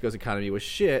and Mexico's economy was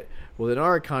shit. Well, then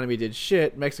our economy did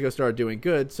shit. Mexico started doing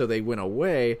good, so they went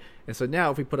away. And so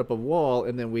now if we put up a wall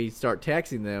and then we start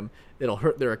taxing them, it'll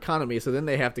hurt their economy. So then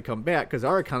they have to come back because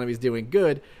our economy is doing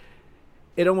good.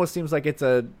 It almost seems like it's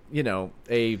a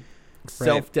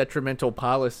self-detrimental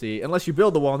policy. Unless you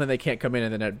build the wall and then they can't come in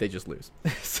and then they just lose.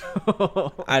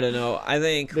 So I don't know. I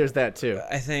think there's that too.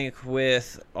 I think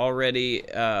with already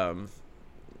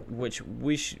which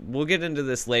we'll get into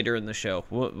this later in the show.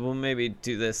 We'll maybe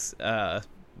do this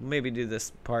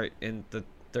part in the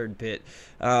third bit.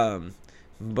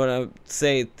 But I would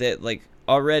say that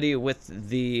already with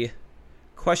the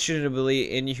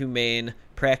questionably inhumane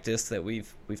practice that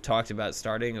we've talked about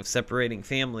starting of separating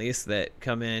families that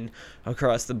come in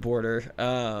across the border.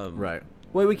 Right.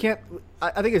 Well, we can't.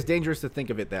 I think it's dangerous to think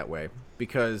of it that way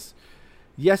because,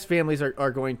 yes, families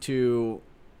are going to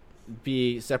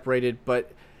be separated,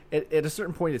 but at a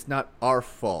certain point, it's not our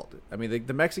fault. I mean,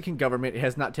 the Mexican government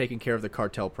has not taken care of the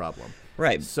cartel problem.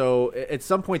 Right. So at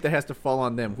some point, that has to fall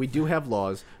on them. We do have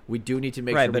laws. We do need to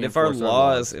make sure. Right, but if our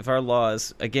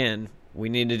laws, again, we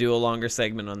need to do a longer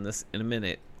segment on this in a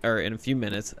minute or in a few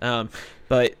minutes.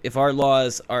 But if our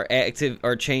laws are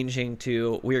changing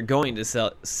to we are going to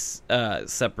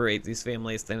separate these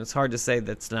families, then it's hard to say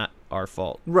that's not our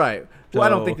fault. Right. Well, I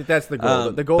don't think that's the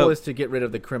goal. The goal is to get rid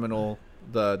of the criminal.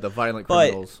 The violent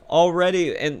criminals. But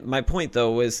already, and my point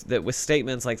though was that with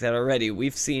statements like that already,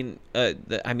 we've seen.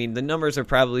 The numbers are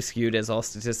probably skewed as all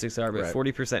statistics are, but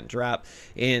 40% drop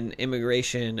in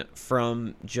immigration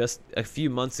from just a few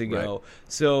months ago. Right.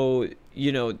 So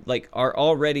our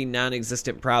already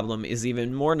non-existent problem is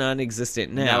even more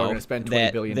non-existent now. Now we're going to spend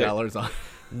 $20 billion on.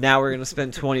 Now we're going to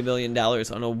spend $20 billion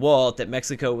on a wall that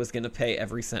Mexico was going to pay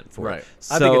every cent for. Right.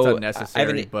 So I think it's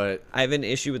unnecessary, but I have an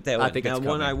issue with that one. I think it's coming.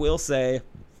 One I will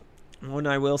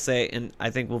say, and I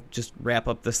think we'll just wrap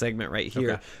up the segment right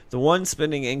here. Okay. The one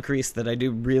spending increase that I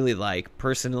do really like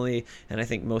personally, and I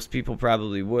think most people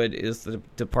probably would, is the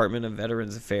Department of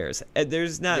Veterans Affairs.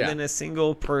 There's not been a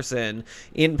single person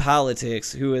in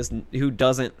politics who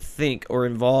doesn't think or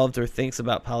involved or thinks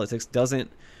about politics doesn't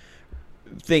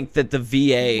think that the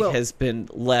VA has been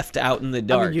left out in the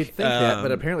dark. I mean, you think that,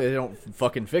 but apparently they don't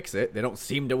fucking fix it. They don't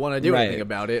seem to want to do anything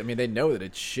about it. I mean, they know that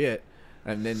it's shit.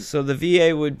 And then so the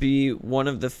VA would be one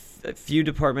of the few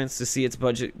departments to see its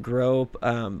budget grow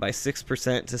by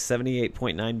 6% to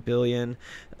 $78.9 billion.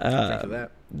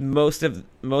 That. Most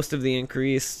of the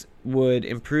increase would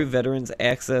improve veterans'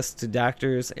 access to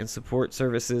doctors and support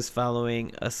services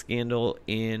following a scandal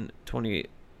in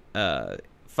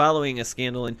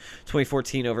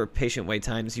 2014 over patient wait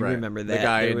times. You remember that? The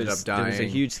guy ended up dying. There was a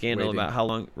huge scandal waiting. about how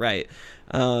long. Right.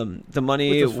 The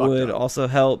money would up. also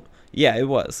help. Yeah, it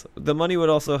was. The money would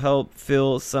also help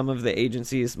fill some of the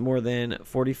agency's more than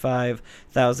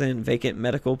 45,000 vacant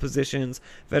medical positions.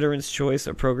 Veterans Choice,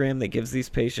 a program that gives these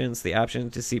patients the option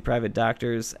to see private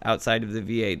doctors outside of the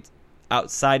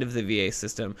VA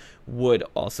system, would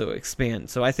also expand.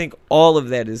 So I think all of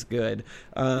that is good.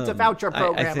 It's a voucher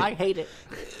program. I hate it.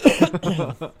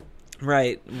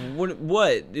 Right.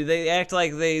 What? They act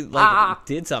like they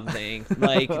did something.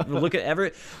 Like, look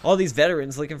at all these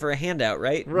veterans looking for a handout,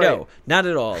 right? No, not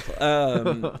at all.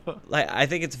 I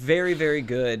think it's very, very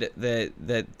good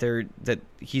that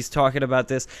he's talking about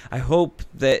this. I hope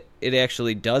that it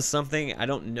actually does something. I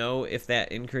don't know if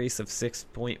that increase of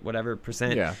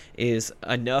 6% is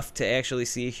enough to actually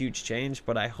see a huge change,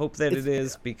 but I hope that it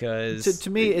is, because to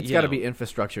me it's got to be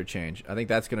infrastructure change. I think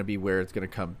that's going to be where it's going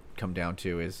to come down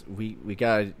to, is we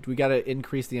got to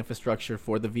increase the infrastructure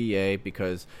for the VA,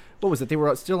 because what was it? They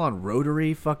were still on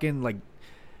rotary fucking, like,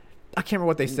 I can't remember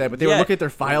what they said, but they were looking at their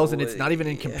files and it's not even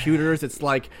in computers. It's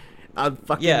like a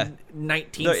fucking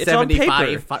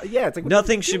 1975. It's like,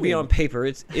 nothing should be on paper.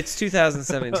 It's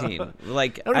 2017.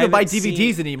 Like, I don't even buy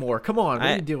DVDs anymore. Come on, what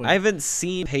are you doing? I haven't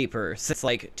seen paper since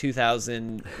like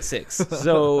 2006.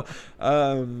 So,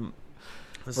 right.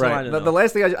 The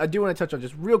last thing I do want to touch on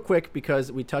just real quick,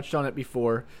 because we touched on it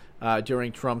before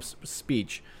during Trump's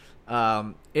speech.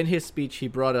 In his speech, he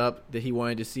brought up that he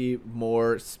wanted to see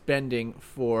more spending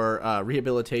for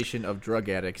rehabilitation of drug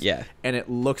addicts. Yeah. And it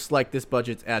looks like this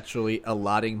budget's actually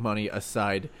allotting money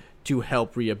aside to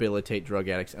help rehabilitate drug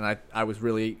addicts. And I was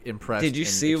really impressed. Did you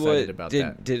see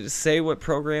that. Did it say what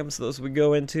programs those would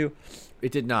go into?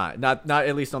 It did not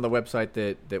at least on the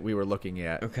website that we were looking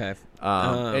at. Okay.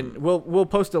 And we'll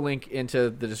post a link into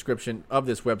the description of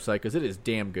this website, because it is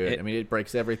damn good. I mean, it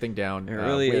breaks everything down. It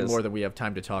really way is. more than we have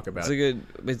time to talk about.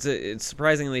 It's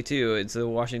surprisingly too. It's a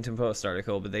Washington Post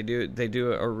article, but they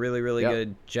do a really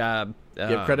good job.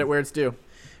 Give credit where it's due.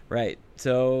 Right.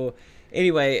 So.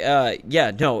 Anyway, I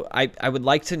would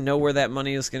like to know where that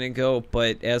money is going to go,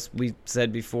 but as we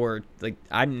said before, like,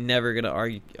 I'm never going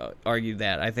to argue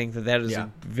that. I think that is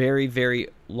a very, very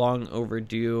long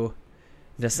overdue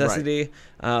necessity.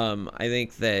 Right. I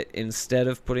think that instead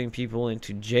of putting people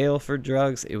into jail for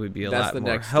drugs, it would be a lot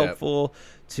more helpful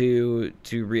to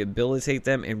rehabilitate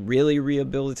them and really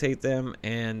rehabilitate them.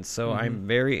 And so I'm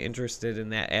very interested in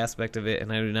that aspect of it,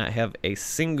 and I do not have a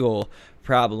single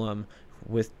problem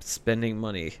with spending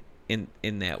money in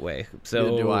that way. So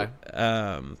neither do I.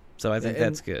 So I think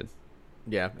that's good.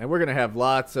 Yeah, and we're going to have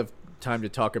lots of time to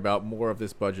talk about more of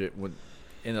this budget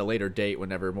in a later date,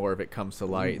 whenever more of it comes to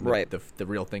light and the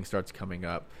real thing starts coming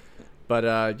up. But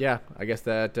I guess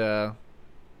that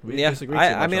we disagree too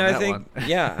much on that one.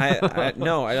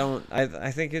 I don't. I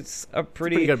think it's a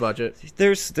pretty good budget.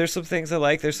 There's some things I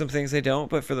like. There's some things I don't.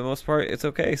 But for the most part, it's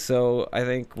okay. So I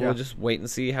think we'll just wait and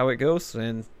see how it goes.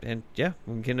 And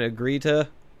we can agree to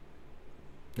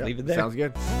leave it there. Sounds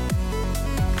good.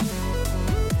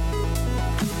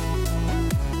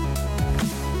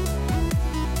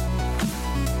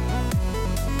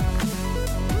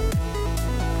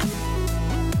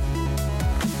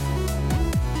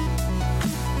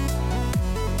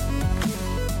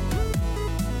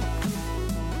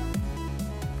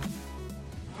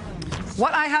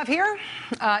 What I have here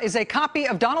is a copy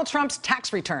of Donald Trump's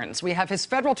tax returns. We have his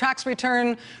federal tax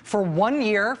return for 1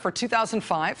 year for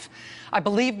 2005. I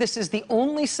believe this is the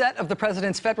only set of the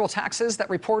president's federal taxes that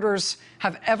reporters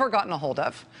have ever gotten a hold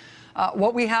of.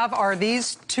 What we have are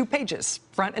these 2 pages,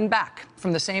 front and back,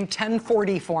 from the same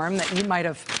 1040 form that you might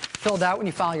have filled out when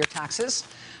you file your taxes.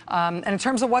 And in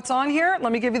terms of what's on here,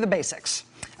 let me give you the basics.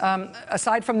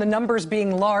 Aside from the numbers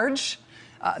being large,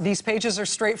 these pages are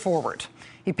straightforward.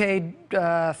 He paid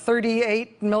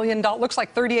 $38 million, looks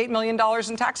like $38 million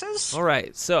in taxes. All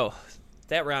right, so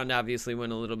that round obviously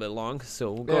went a little bit long,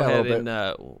 so we'll go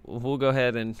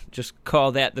ahead and just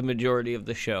call that the majority of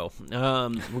the show.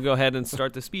 We'll go ahead and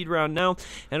start the speed round now.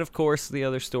 And of course, the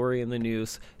other story in the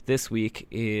news this week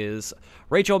is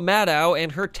Rachel Maddow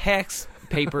and her tax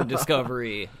paper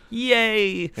discovery.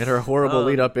 Yay! And her horrible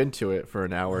lead up into it for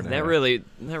an hour and a half.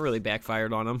 That really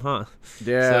backfired on him, huh?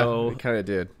 Yeah, it kind of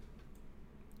did.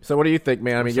 So what do you think,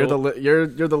 man? I mean, you're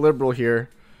the liberal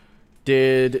here.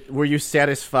 Were you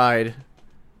satisfied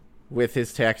with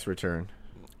his tax return?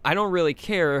 I don't really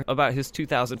care about his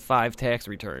 2005 tax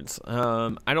returns.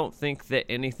 I don't think that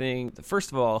anything.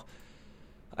 First of all,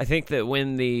 I think that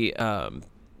when the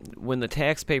when the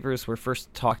tax papers were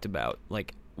first talked about,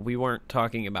 like, we weren't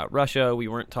talking about Russia. We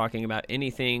weren't talking about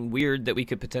anything weird that we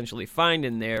could potentially find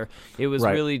in there. It was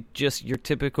really just your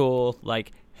typical,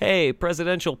 like, hey,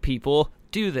 presidential people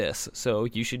do this, so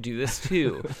you should do this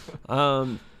too.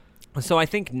 So I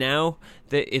think now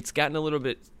that it's gotten a little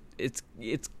bit, it's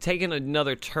taken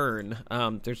another turn.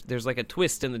 There's like a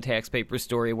twist in the tax paper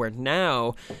story where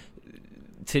now,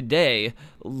 today,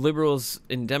 liberals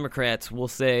and Democrats will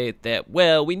say that,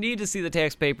 well, we need to see the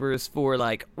tax papers for,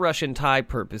 like, Russian tie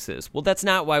purposes. Well, that's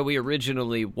not why we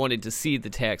originally wanted to see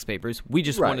the tax papers. We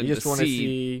just wanted to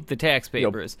see the tax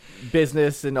papers.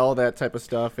 Business and all that type of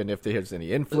stuff, and if there's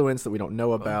any influence that we don't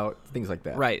know about, things like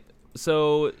that. Right.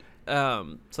 So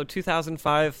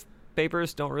 2005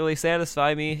 papers don't really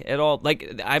satisfy me at all.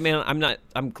 Like, I mean,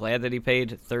 I'm glad that he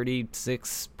paid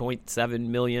 $36.7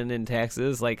 million in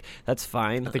taxes. Like, that's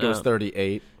fine. I think it was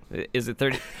 38. Is it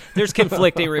 30? There's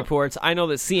conflicting reports. I know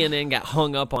that CNN got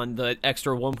hung up on the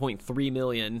extra 1.3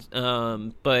 million.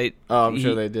 But I'm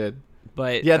sure they did.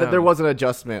 But yeah, there was an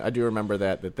adjustment. I do remember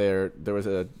that there was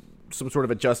some sort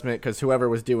of adjustment because whoever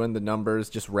was doing the numbers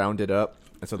just rounded up.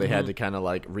 And so they had to kind of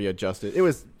like readjust it. It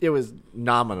was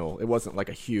nominal. It wasn't like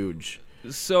a huge,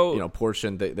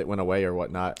 portion that went away or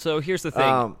whatnot. So here's the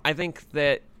thing. I think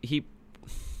that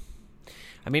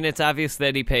it's obvious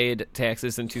that he paid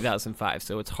taxes in 2005.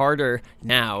 So it's harder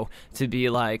now to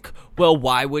be like, well,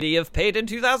 why would he have paid in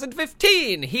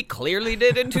 2015? He clearly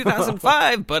did in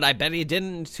 2005, but I bet he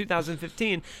didn't in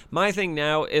 2015. My thing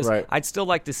now is I'd still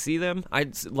like to see them.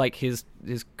 I'd like his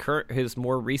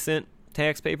more recent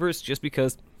tax papers, just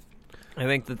because I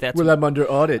think that's when I'm under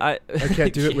audit. I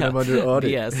can't do it when I'm under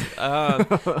audit. Yes,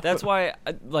 that's why.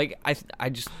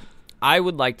 I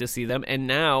would like to see them. And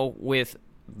now with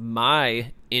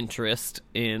my interest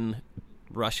in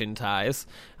Russian ties,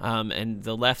 and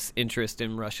the left's interest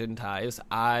in Russian ties,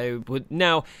 I would.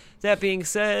 Now, that being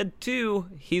said, too,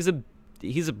 he's a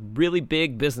really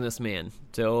big businessman.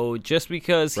 So just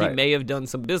because he may have done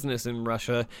some business in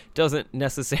Russia doesn't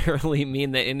necessarily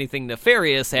mean that anything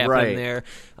nefarious happened there.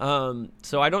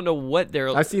 So I don't know what they're...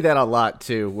 I see that a lot,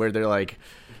 too, where they're like,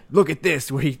 look at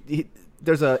this. Where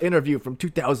there's an interview from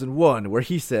 2001 where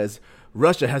he says,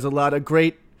 Russia has a lot of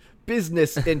great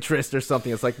business interest or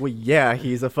something. It's like, well, yeah,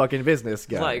 he's a fucking business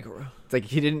guy. It's like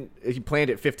he planned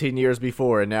it 15 years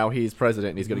before, and now he's president,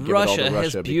 and he's going to give it all to Russia.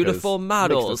 Russia has beautiful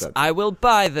models. I will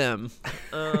buy them.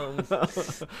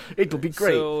 It'll be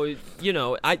great. So,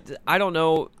 I don't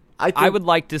know. I would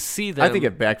like to see them. I think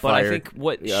it backfired.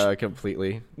 But I think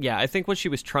completely. Yeah, I think what she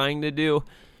was trying to do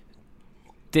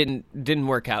didn't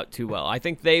work out too well. I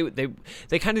think they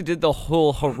kind of did the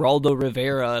whole Geraldo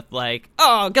Rivera, like,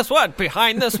 oh, guess what?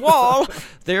 Behind this wall,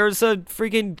 there's a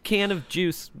freaking can of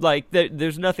juice. Like,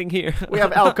 there's nothing here. We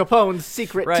have Al Capone's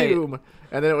secret tomb.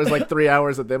 And then it was like 3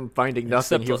 hours of them finding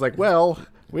nothing. He was like, well,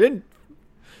 we didn't.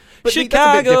 But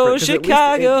Chicago.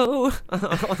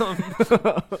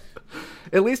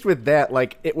 At least with that,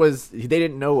 like, they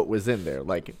didn't know what was in there.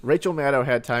 Like, Rachel Maddow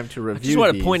had time to review. I just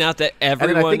want to point out that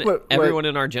everyone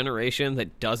in our generation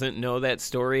that doesn't know that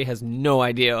story has no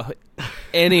idea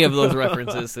any of those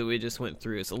references that we just went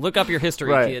through. So look up your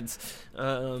history, kids.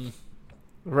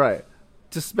 Right.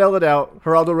 To spell it out,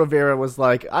 Geraldo Rivera was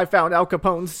like, I found Al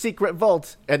Capone's secret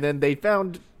vault. And then they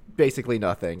found basically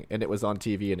nothing. And it was on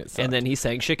TV and it sucked. And then he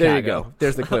sang Chicago. There you go.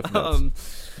 There's the cliff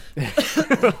notes.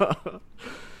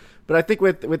 But I think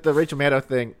with the Rachel Maddow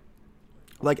thing,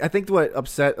 like, I think what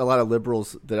upset a lot of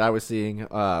liberals that I was seeing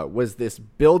was this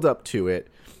build up to it.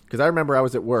 Because I remember I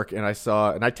was at work and I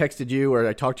texted you or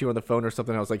I talked to you on the phone or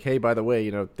something. I was like, hey, by the way,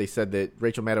 they said that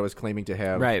Rachel Maddow was claiming to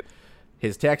have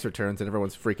his tax returns and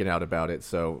everyone's freaking out about it.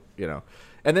 So,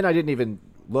 and then I didn't even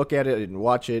look at it. I didn't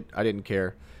watch it. I didn't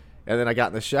care. And then I got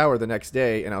in the shower the next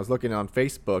day and I was looking on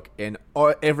Facebook and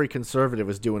every conservative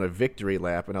was doing a victory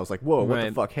lap. And I was like, whoa, what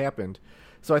the fuck happened?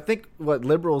 So I think what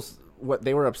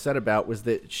they were upset about was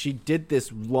that she did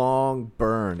this long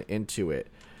burn into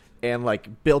it and,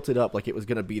 like, built it up like it was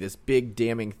going to be this big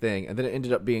damning thing. And then it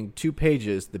ended up being 2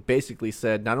 pages that basically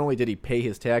said not only did he pay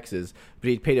his taxes,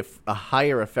 but he paid a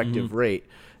higher effective rate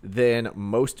than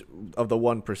most of the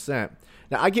 1%.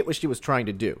 Now, I get what she was trying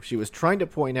to do. She was trying to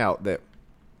point out that,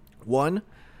 one,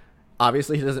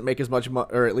 obviously he doesn't make as much money,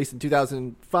 or at least in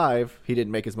 2005, he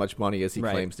didn't make as much money as he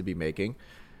claims to be making.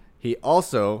 He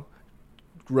also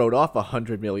wrote off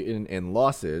 $100 million in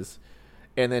losses,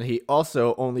 and then he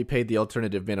also only paid the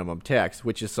alternative minimum tax,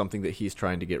 which is something that he's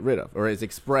trying to get rid of, or has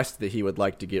expressed that he would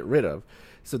like to get rid of.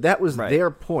 So that was their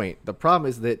point. The problem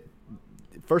is that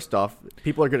first off,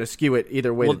 people are going to skew it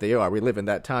either way that they are. We live in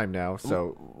that time now,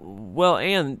 so. Well,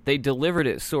 and they delivered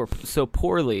it so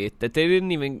poorly that they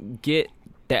didn't even get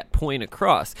that point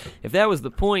across. If that was the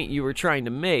point you were trying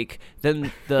to make,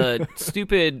 then the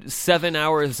stupid 7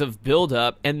 hours of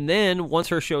build-up, and then once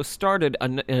her show started,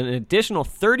 an additional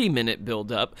 30-minute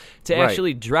build-up to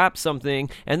actually drop something,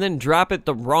 and then drop it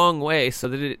the wrong way so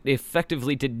that it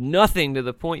effectively did nothing to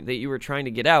the point that you were trying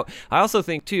to get out. I also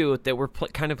think, too, that we're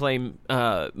kind of playing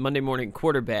Monday morning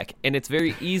quarterback, and it's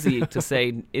very easy to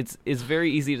say, it's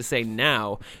very easy to say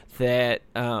now that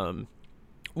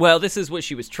well, this is what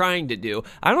she was trying to do.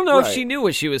 I don't know if she knew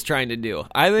what she was trying to do.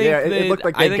 I think it looked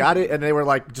like they got it, and they were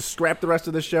like, just scrap the rest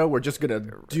of the show. We're just going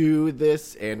to do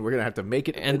this, and we're going to have to make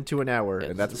it into an hour,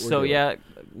 and that's what we're doing. Yeah,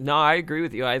 no, I agree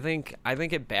with you. I think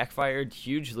it backfired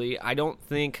hugely. I don't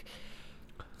think...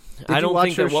 Did you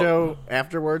watch her show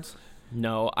afterwards?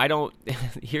 No, I don't.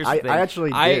 Here's the thing. I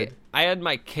actually did. I had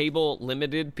my cable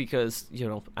limited because,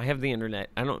 I have the internet.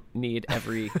 I don't need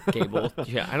every cable.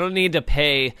 Yeah, I don't need to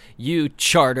pay you,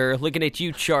 Charter. Looking at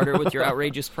you, Charter, with your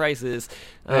outrageous prices.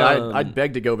 I'd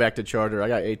beg to go back to Charter. I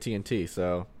got AT&T,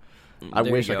 so I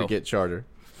wish I could get Charter.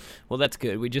 Well, that's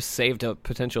good. We just saved a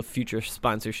potential future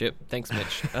sponsorship. Thanks,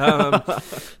 Mitch.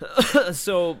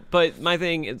 But my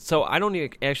thing, so I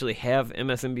don't actually have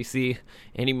MSNBC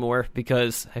anymore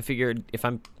because I figured if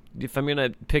I'm gonna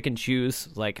pick and choose,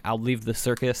 like I'll leave the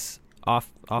circus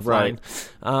offline. Right.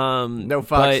 No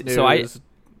Fox News. So I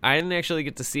didn't actually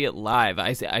get to see it live.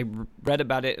 I read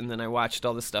about it and then I watched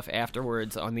all this stuff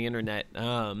afterwards on the internet.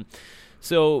 But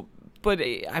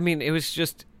I mean, it was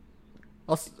just.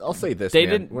 I'll say this. They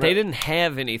didn't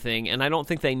have anything, and I don't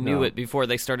think they knew it before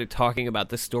they started talking about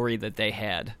the story that they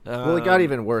had. Well, it got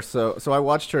even worse. So I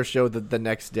watched her show the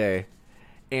next day,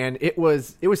 and it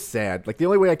was sad. Like the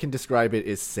only way I can describe it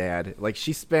is sad. Like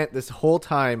she spent this whole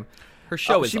time. Her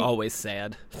show is always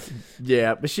sad.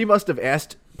 Yeah, but she must have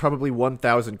asked probably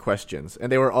 1,000 questions, and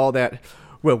they were all that.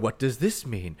 Well, what does this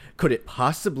mean? Could it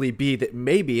possibly be that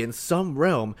maybe in some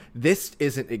realm this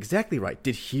isn't exactly right?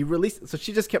 Did he release it? So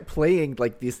she just kept playing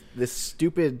like this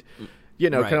stupid,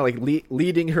 kind of like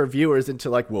leading her viewers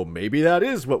into like, well, maybe that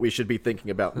is what we should be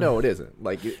thinking about. No, it isn't.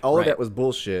 Like all of that was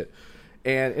bullshit.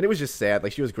 And it was just sad.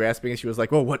 Like she was grasping and she was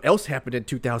like, well, what else happened in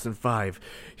 2005?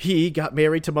 He got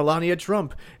married to Melania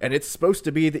Trump, and it's supposed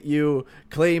to be that you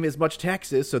claim as much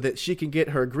taxes so that she can get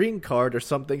her green card or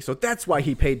something. So that's why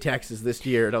he paid taxes this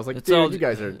year. And I was like, dude, you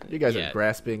guys are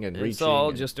grasping and reaching. It's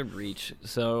all just a reach.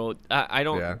 So I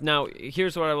don't. Yeah. Now,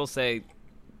 here's what I will say.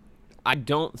 I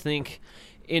don't think,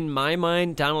 in my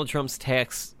mind, Donald Trump's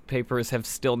tax papers have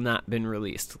still not been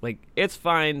released. Like, it's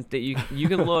fine that you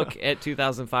can look at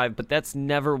 2005, but that's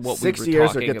never what we were talking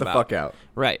about. 6 years or get the fuck out.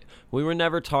 Right. We were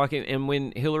never talking, and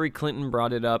when Hillary Clinton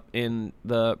brought it up during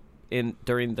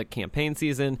the campaign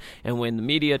season, and when the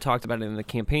media talked about it in the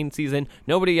campaign season,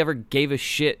 nobody ever gave a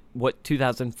shit what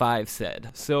 2005 said.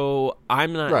 So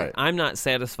I'm not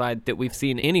satisfied that we've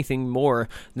seen anything more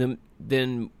than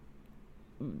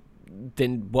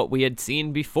what we had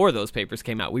seen before those papers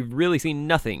came out. We've really seen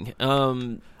nothing.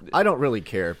 I don't really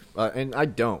care, and I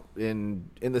don't in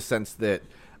the sense that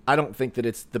I don't think that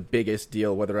it's the biggest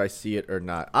deal whether I see it or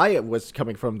not. I was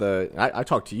coming from I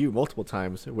talked to you multiple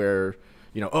times where,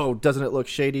 doesn't it look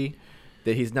shady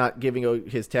that he's not giving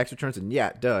his tax returns? And yeah,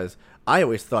 it does. I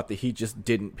always thought that he just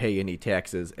didn't pay any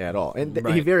taxes at all. And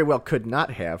he very well could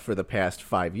not have for the past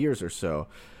 5 years or so.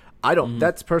 I don't. Mm-hmm.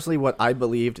 That's personally what I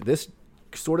believed. This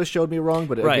sort of showed me wrong,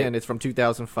 but again, it's from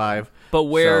 2005. But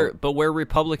where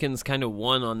Republicans kind of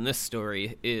won on this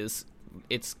story is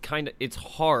it's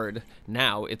hard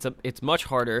now. It's much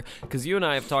harder because you and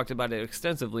I have talked about it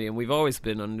extensively, and we've always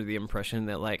been under the impression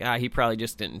that he probably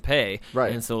just didn't pay.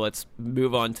 Right. And so let's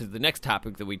move on to the next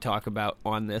topic that we talk about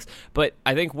on this. But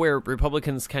I think where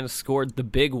Republicans kind of scored the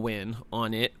big win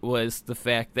on it was the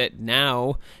fact that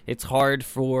now it's hard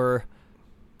for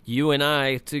you and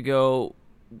I to go,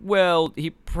 well, he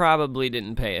probably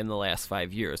didn't pay in the last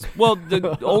 5 years. Well,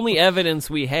 the only evidence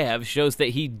we have shows that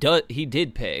he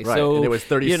did pay. Right, so, and it was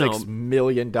 $36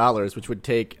 million, which would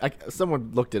take.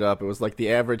 Someone looked it up. It was like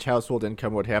the average household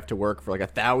income would have to work for like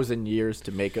 1,000 years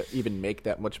to even make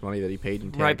that much money that he paid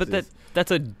in taxes. Right, but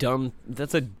that's a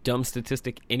dumb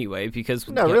statistic anyway, because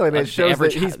really, it shows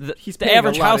the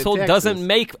average household doesn't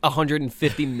make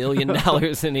 $150 million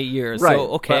in a year. Right,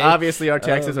 so but obviously our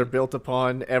taxes are built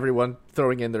upon everyone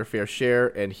throwing in their fair share,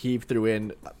 and he threw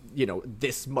in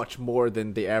this much more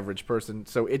than the average person.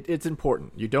 So it's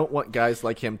important. You don't want guys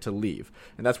like him to leave,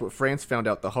 and that's what France found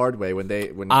out the hard way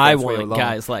when I want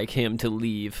guys like him to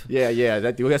leave. Yeah.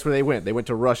 That's where they went. They went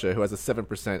to Russia, who has a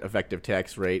 7% effective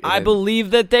tax rate. I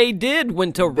believe that they did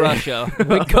went to Russia.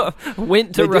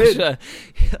 went to They Russia.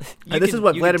 And this is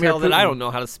what Vladimir Putin. That I Putin- don't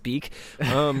know how to speak.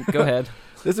 Go ahead.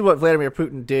 This is what Vladimir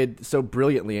Putin did so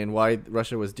brilliantly, and why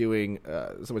Russia was doing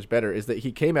so much better, is that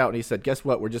he came out and he said, guess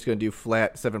what, we're just going to do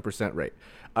flat 7% rate.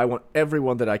 I want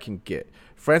everyone that I can get.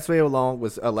 François Hollande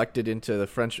was elected into the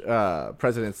French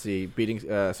presidency, beating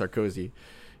Sarkozy.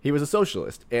 He was a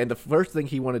socialist, and the first thing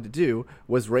he wanted to do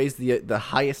was raise the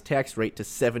highest tax rate to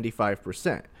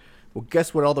 75%. Well,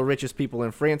 guess what all the richest people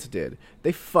in France did?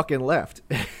 They fucking left.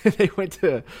 They went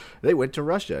to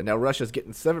Russia. Now Russia's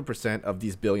getting 7% of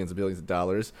these billions and billions of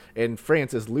dollars, and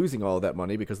France is losing all of that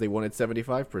money because they wanted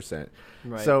 75%.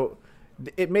 Right. So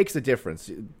it makes a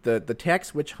difference. The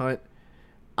tax witch hunt,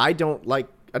 I don't like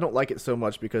it so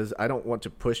much because I don't want to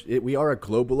push it. We are a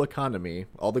global economy.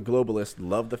 All the globalists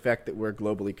love the fact that we're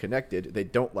globally connected. They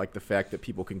don't like the fact that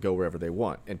people can go wherever they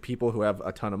want. And people who have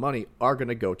a ton of money are going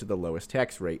to go to the lowest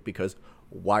tax rate because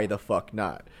why the fuck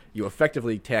not? You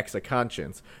effectively tax a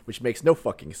conscience, which makes no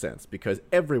fucking sense because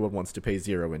everyone wants to pay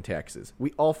zero in taxes.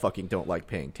 We all fucking don't like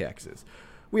paying taxes.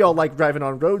 We all like driving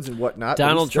on roads and whatnot.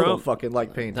 Donald but we still Trump don't fucking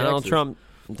like paying taxes.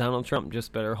 Donald Trump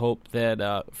just better hope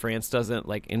that France doesn't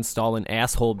install an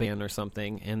asshole ban or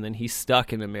something, and then he's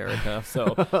stuck in America.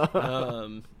 So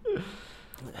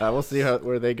we'll see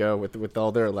where they go with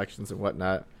all their elections and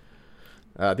whatnot.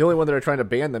 The only one that are trying to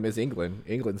ban them is England.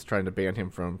 England's trying to ban him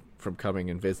from coming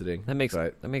and visiting. that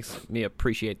makes me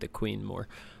appreciate the Queen more.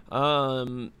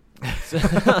 Well,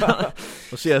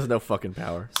 she has no fucking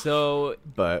power. So,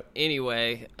 But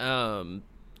anyway,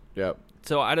 yeah.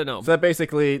 so I don't know. So that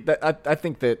basically, I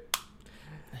think that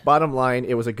bottom line,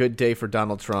 it was a good day for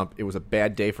Donald Trump. It was a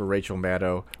bad day for Rachel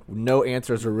Maddow. No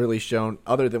answers were really shown,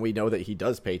 other than we know that he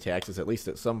does pay taxes at least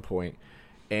at some point.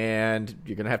 And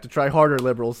you're gonna have to try harder,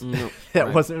 liberals. That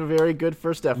right. wasn't a very good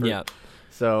first effort. Yeah.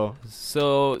 So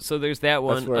there's that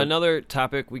one. where- Another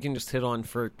topic we can just hit on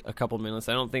for a couple minutes.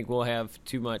 I don't think we'll have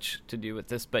too much to do with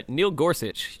this, but Neil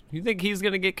Gorsuch, you think he's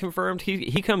going to get confirmed?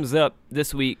 He comes up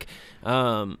this week.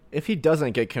 if he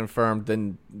doesn't get confirmed,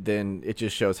 then it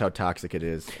just shows how toxic it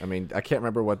is. I mean, I can't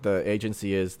remember what the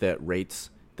agency is that rates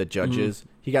the judges.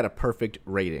 He got a perfect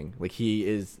rating.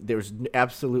 There's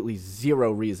absolutely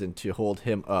zero reason to hold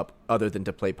him up other than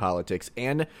to play politics.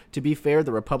 And to be fair,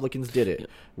 the Republicans did it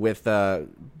with Barack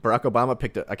Obama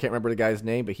I can't remember the guy's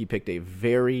name, but he picked a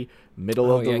very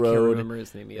middle of the road. I can't remember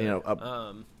his name either.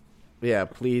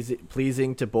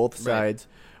 Pleasing to both sides,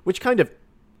 which kind of,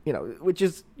 which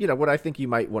is, what I think you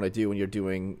might want to do when you're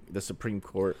doing the Supreme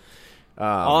Court.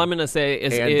 All I'm going to say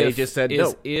is they just said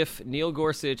no. If Neil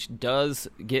Gorsuch does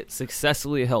get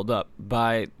successfully held up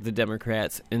by the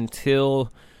Democrats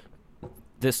until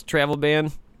this travel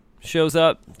ban shows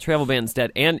up, travel ban's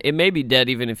dead. And it may be dead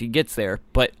even if he gets there.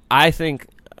 But I think...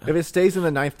 If it stays in the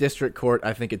 9th District Court,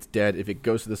 I think it's dead. If it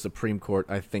goes to the Supreme Court,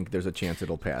 I think there's a chance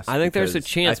it'll pass. I think there's a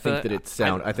chance, I think that it's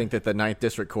sound. I think that the 9th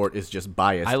District Court is just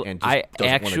biased and just I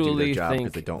doesn't want to do their job think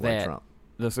because they don't that like Trump.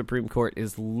 The Supreme Court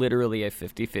is literally a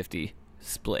 50-50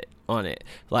 split on it.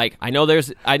 Even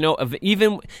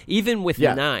with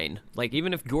 9,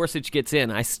 even if Gorsuch gets in,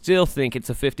 I still think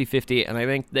it's a 50-50, and I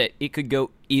think that it could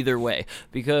go either way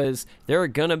because there are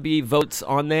gonna be votes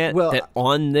on that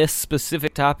on this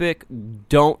specific topic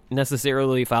don't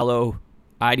necessarily follow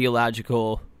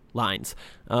ideological lines.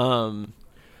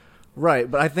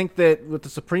 Right, but I think that with the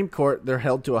Supreme Court, they're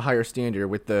held to a higher standard,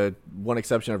 with the one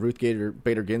exception of Ruth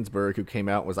Bader Ginsburg, who came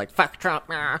out and was like, fuck Trump,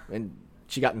 and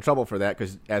she got in trouble for that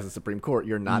because as a Supreme Court,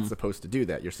 you're not supposed to do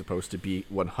that. You're supposed to be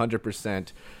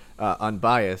 100%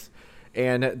 unbiased.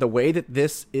 And the way that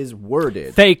this is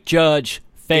worded... Fake judge.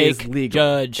 Fake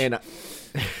judge. And,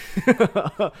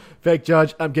 fake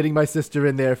judge, I'm getting my sister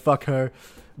in there, fuck her.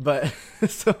 But,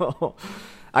 so...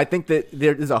 I think that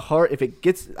there is if it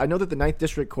gets, I know that the 9th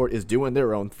District Court is doing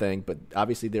their own thing, but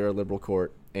obviously they're a liberal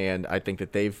court, and I think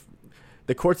that the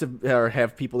courts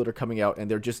have people that are coming out and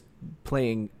they're just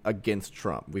playing against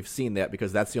Trump. We've seen that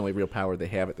because that's the only real power they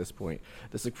have at this point.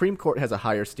 The Supreme Court has a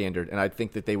higher standard, and I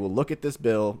think that they will look at this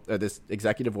bill, this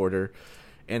executive order,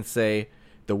 and say,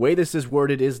 the way this is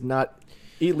worded is not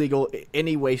illegal in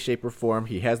any way, shape, or form.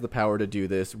 He has the power to do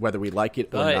this, whether we like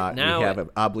it or not. We have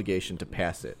an obligation to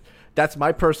pass it. That's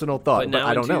my personal thought, but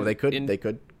I don't know. They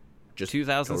could just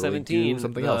 2017 totally do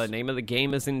something else. The name of the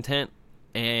game is intent,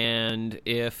 and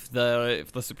if the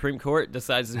Supreme Court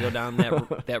decides to go down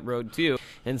that road too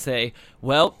and say,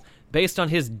 well, based on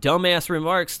his dumbass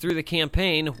remarks through the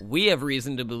campaign, we have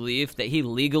reason to believe that he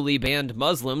legally banned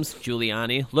Muslims,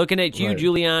 Giuliani. Looking at you, Right.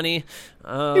 Giuliani.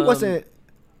 It wasn't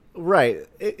right.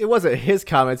 It wasn't his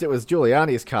comments. It was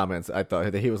Giuliani's comments. I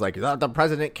thought that he was like, the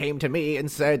president came to me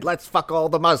and said, "Let's fuck all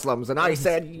the Muslims," and I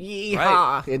said, "Yeehaw!"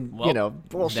 Right. And Well,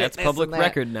 bullshit. that's this public and that.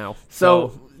 record now.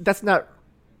 So that's not.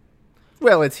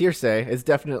 Well, it's hearsay. It's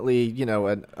definitely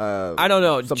an. I don't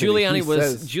know. something that he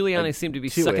says, Giuliani seemed to be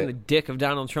to sucking it. the dick of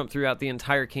Donald Trump throughout the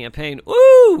entire campaign.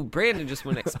 Ooh, Brandon just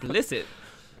went explicit.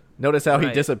 Notice how he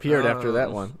Right. disappeared after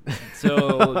that one.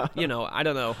 So, I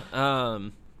don't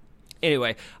know.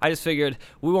 Anyway, I just figured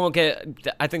we won't get.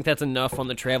 I think that's enough on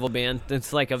the travel ban.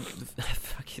 It's like an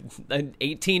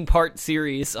 18-part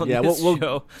series on Yeah, this we'll-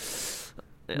 show.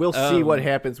 We'll see what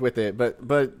happens with it,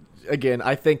 but again,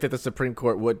 I think that the Supreme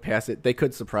Court would pass it. They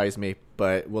could surprise me,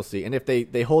 but we'll see. And if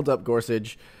they hold up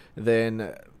Gorsuch,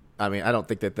 then I don't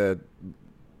think that the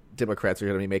Democrats are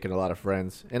going to be making a lot of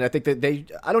friends. And I think that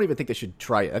I don't even think they should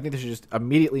try it. I think they should just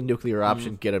immediately nuclear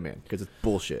option, get him in, because it's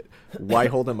bullshit. Why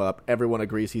hold him up? Everyone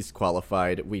agrees he's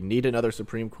qualified. We need another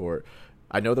Supreme Court.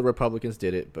 I know the Republicans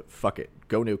did it, but fuck it.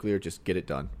 Go nuclear, just get it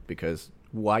done, because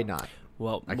why not?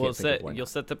 Well, I can't think of why you'll not.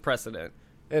 set the precedent.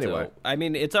 Anyway. So,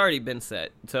 it's already been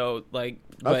set. So,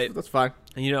 That's fine.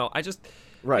 I just,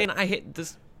 Right. I hate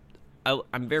this.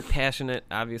 I'm very passionate,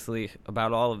 obviously,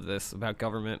 about all of this, about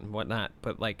government and whatnot.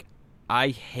 But I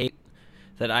hate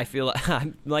that I feel like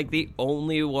I'm the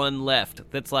only one left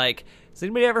that's like, has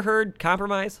anybody ever heard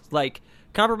compromise?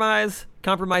 Compromise.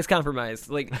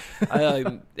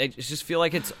 I just feel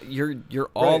like it's you're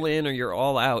all Right. in or you're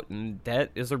all out, and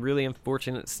that is a really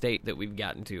unfortunate state that we've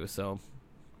gotten to. So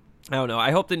I don't know. I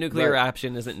hope the nuclear Right.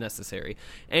 option isn't necessary.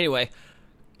 Anyway,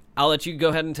 I'll let you go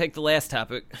ahead and take the last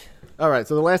topic. All right,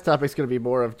 so the last topic is going to be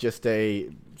more of just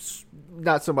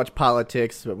not so much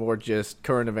politics, but more just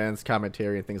current events,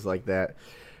 commentary, and things like that,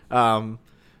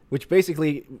 which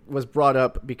basically was brought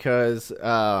up because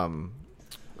I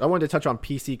wanted to touch on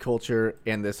PC culture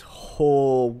and this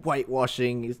whole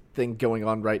whitewashing thing going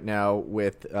on right now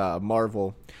with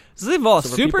Marvel. Does it involve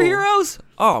So for people- superheroes?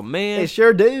 Oh, man. It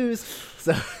sure does.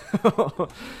 So,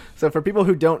 so for people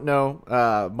who don't know,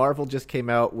 Marvel just came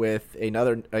out with a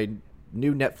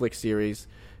new Netflix series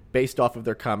based off of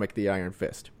their comic, The Iron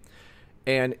Fist.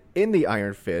 And in The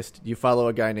Iron Fist, you follow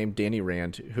a guy named Danny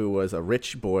Rand, who was a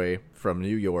rich boy from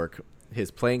New York. His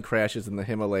plane crashes in the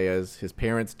Himalayas. His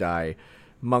parents die.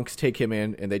 Monks take him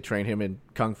in, and they train him in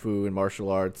kung fu and martial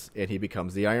arts, and he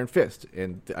becomes the Iron Fist.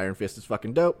 And the Iron Fist is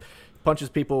fucking dope. Punches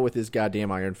people with his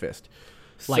goddamn Iron Fist.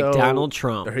 Like Donald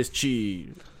Trump. Or his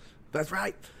chi. That's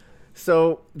right.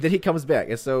 So then he comes back.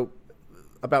 And so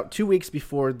about 2 weeks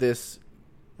before this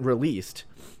released,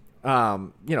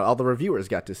 all the reviewers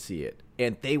got to see it.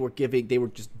 And they were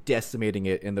just decimating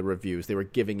it in the reviews. They were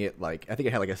giving it I think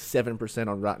it had a 7%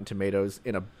 on Rotten Tomatoes.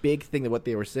 And a big thing that what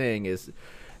they were saying is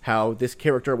how this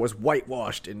character was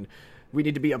whitewashed, and we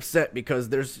need to be upset because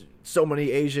there's so many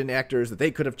Asian actors that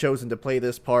they could have chosen to play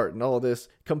this part, and all of this,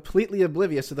 completely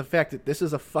oblivious to the fact that this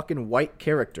is a fucking white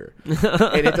character.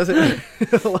 And it doesn't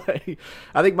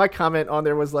I think my comment on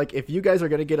there was if you guys are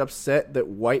going to get upset that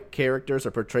white characters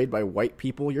are portrayed by white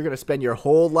people, you're going to spend your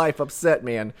whole life upset,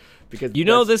 man, because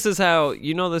this is how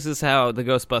the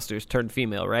Ghostbusters turned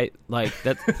female, right?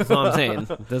 That's all I'm saying.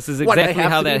 This is What, they exactly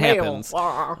have how to be that male. happens.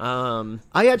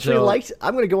 I actually So-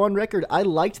 I'm going to go on record, I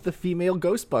liked the female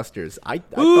Ghostbusters. I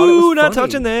thought it was Ooh, not funny.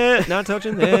 touching that. Not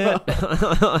touching that.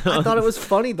 I thought it was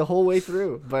funny the whole way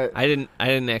through, but I didn't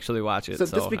actually watch it. so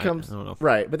So this becomes I don't know.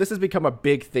 right. But this has become a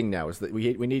big thing now. Is that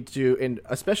we need to, and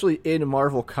especially in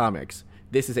Marvel Comics,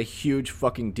 this is a huge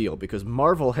fucking deal because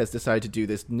Marvel has decided to do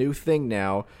this new thing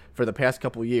now for the past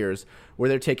couple years, where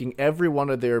they're taking every one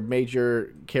of their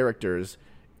major characters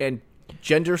and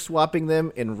gender swapping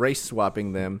them and race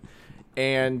swapping them,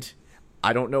 and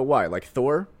I don't know why.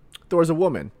 Thor's a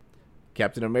woman.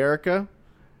 Captain America.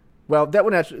 Well, that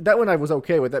one I was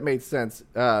okay with. That made sense.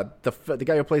 The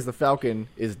guy who plays the Falcon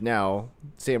is now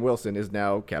Sam Wilson is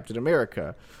now Captain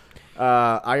America.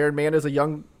 Iron Man is a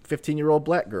young 15-year-old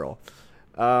black girl.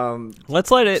 Let's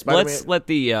let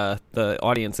Spider-Man- the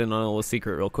audience in on a little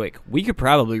secret real quick. We could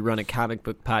probably run a comic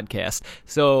book podcast.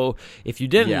 So if you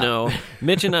didn't Yeah. know,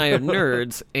 Mitch and I are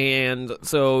nerds, and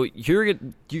so you're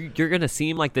gonna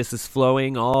seem like this is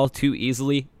flowing all too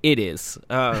easily. It is.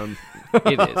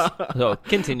 It is. So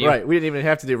continue. Right. We didn't even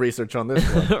have to do research on this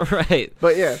one. Right.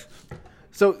 But yeah.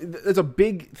 So it's a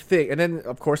big thing. And then,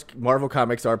 of course, Marvel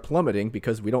Comics are plummeting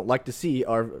because we don't like to see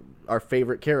our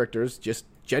favorite characters just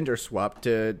gender swap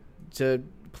to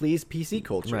please PC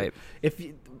culture. Right.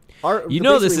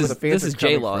 This is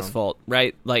J Law's fault,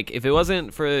 right? Like if it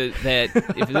wasn't for that,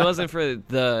 if it wasn't for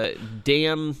the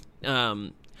damn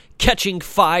catching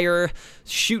fire,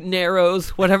 shooting arrows,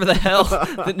 whatever the hell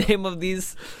the name of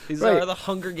these are, the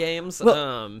Hunger Games.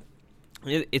 Well,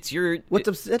 it's your what's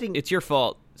upsetting. It's your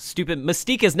fault. Stupid.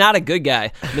 Mystique is not a good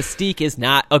guy. Mystique is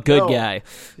not a good guy.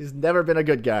 He's never been a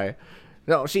good guy.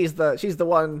 No, she's the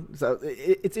one. So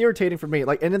it's irritating for me.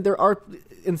 Like, and then there are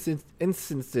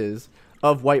instances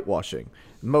of whitewashing.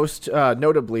 Most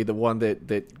notably, the one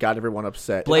that got everyone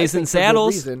upset. Blazing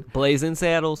Saddles. Blazing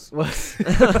Saddles.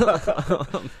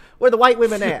 Where the white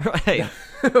women at? Right.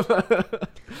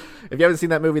 If you haven't seen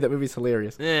that movie's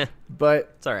hilarious. Yeah,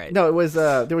 but it's all right. No, it was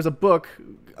there was a book.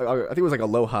 I think it was like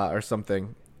Aloha or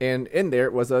something, and in there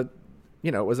it was a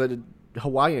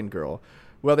Hawaiian girl.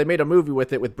 Well, they made a movie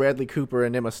with it with Bradley Cooper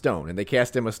and Emma Stone, and they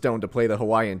cast Emma Stone to play the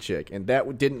Hawaiian chick, and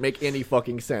that didn't make any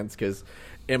fucking sense because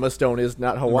Emma Stone is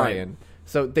not Hawaiian. Right.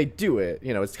 So they do it.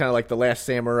 It's kind of like the Last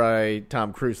Samurai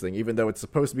Tom Cruise thing, even though it's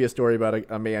supposed to be a story about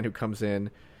a man who comes in.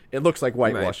 It looks like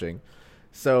whitewashing. Right.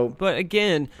 So, but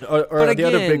again, the other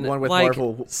big one with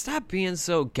Marvel. Stop being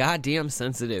so goddamn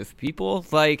sensitive, people.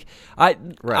 Like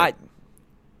I'm not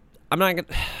gonna.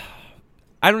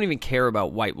 I don't even care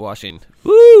about whitewashing.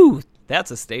 Woo! That's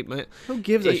a statement. Who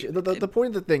gives a shit? The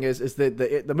point of the thing is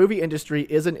that the movie industry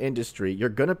is an industry. You're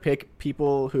gonna pick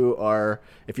people who are.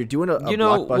 If you're doing a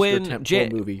blockbuster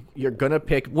tentpole movie, you're gonna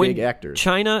pick big actors.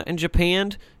 China and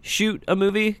Japan shoot a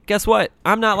movie. Guess what?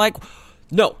 I'm not like,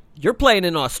 no. You're playing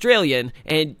an Australian,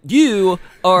 and you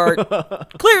are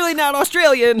clearly not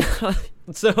Australian.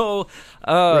 So,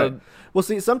 right. Well,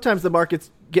 see, sometimes the markets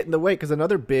get in the way because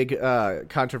another big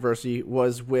controversy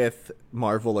was with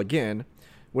Marvel again,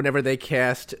 whenever they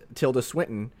cast Tilda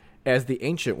Swinton as the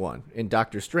Ancient One in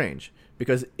Doctor Strange,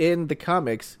 because in the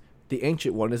comics, the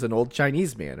Ancient One is an old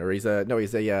Chinese man, or he's a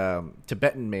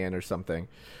Tibetan man or something.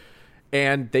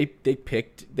 And they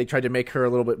tried to make her a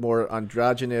little bit more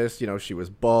androgynous. She was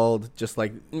bald, just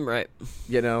like right.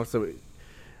 So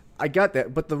I got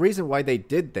that, but the reason why they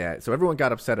did that, so everyone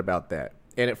got upset about that.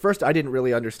 And at first, I didn't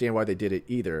really understand why they did it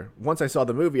either. Once I saw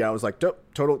the movie, I was like,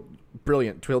 total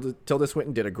brilliant. Tilda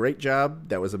Swinton did a great job.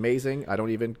 That was amazing. I don't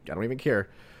even care.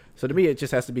 So to me, it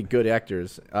just has to be good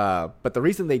actors. But the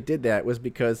reason they did that was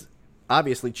because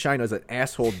obviously China's an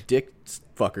asshole dick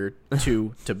fucker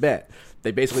to Tibet. They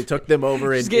basically took them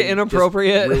over and just get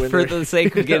inappropriate for the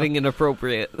sake of getting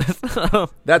inappropriate.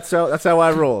 That's how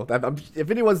I roll.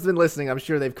 If anyone's been listening, I'm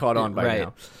sure they've caught on by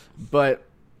now.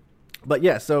 But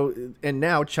yeah, so and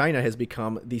now China has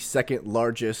become the second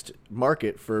largest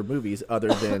market for movies other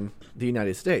than the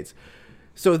United States.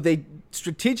 So they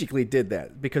strategically did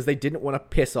that because they didn't want to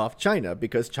piss off China,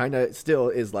 because China still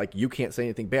is like, you can't say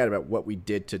anything bad about what we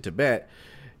did to Tibet,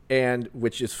 and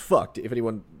which is fucked. If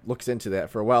anyone looks into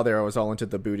that, for a while there I was all into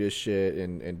the Buddhist shit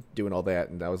and doing all that,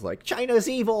 and I was like, China's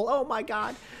evil, oh my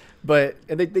god.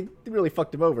 And they really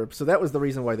fucked him over. So that was the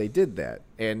reason why they did that.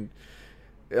 And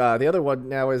the other one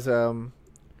now is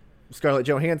Scarlett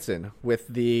Johansson with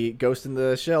the Ghost in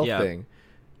the Shell thing.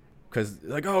 Because,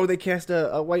 they cast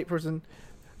a white person.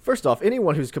 First off,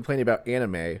 anyone who's complaining about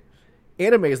anime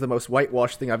is the most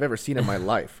whitewashed thing I've ever seen in my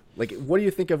life. Like, what do you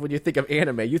think of when you think of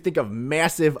anime? You think of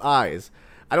massive eyes.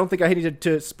 I don't think I needed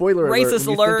to spoiler alert. Racist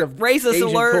alert. Racist Asian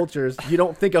alert. Cultures, you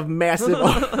don't think of massive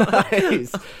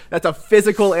eyes. That's a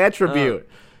physical attribute.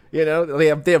 They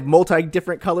have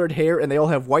multi-different colored hair, and they all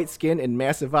have white skin and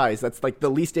massive eyes. That's like the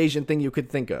least Asian thing you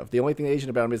could think of. The only thing Asian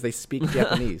about them is they speak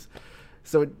Japanese.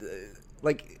 So,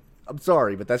 I'm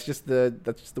sorry, but that's just the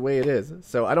way it is.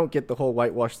 So I don't get the whole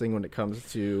whitewash thing when it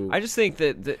comes to. I just think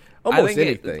that almost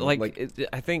anything.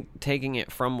 I think taking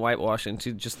it from whitewashing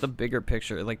to just the bigger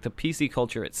picture, like the PC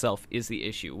culture itself, is the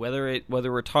issue. Whether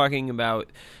we're talking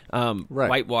about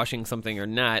whitewashing something or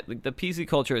not, like the PC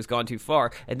culture has gone too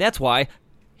far, and that's why.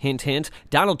 Hint, hint.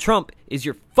 Donald Trump is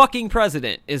your fucking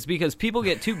president. Is because people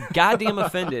get too goddamn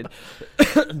offended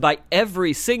by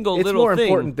every single little thing. It's more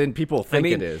important than people think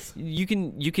it is. You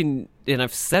can, and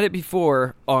I've said it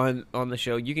before on the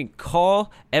show. You can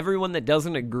call everyone that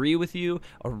doesn't agree with you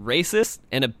a racist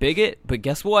and a bigot, but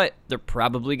guess what? They're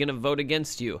probably going to vote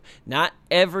against you. Not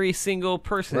every single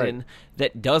person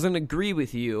that doesn't agree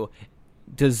with you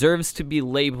deserves to be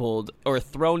labeled or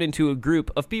thrown into a group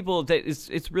of people that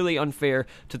it's really unfair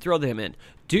to throw them in.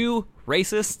 Do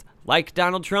racists like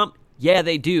Donald Trump? Yeah,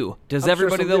 they do. Does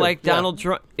everybody that like Donald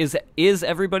Trump is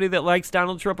everybody that likes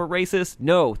Donald Trump a racist?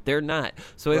 No, they're not.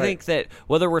 So I think that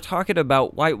whether we're talking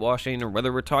about whitewashing or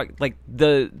whether we're talking like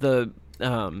the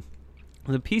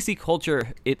PC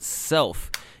culture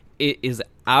itself, it is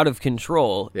out of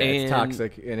control. Yeah, it's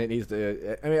toxic, and it needs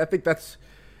to. I mean, I think that's.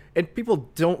 And people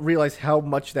don't realize how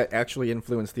much that actually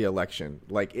influenced the election.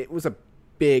 Like, it was a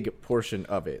big portion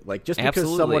of it. Like, just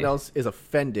because someone else is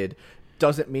offended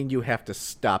doesn't mean you have to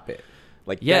stop it.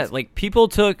 Like, yeah, like people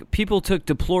took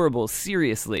deplorables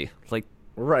seriously. Like,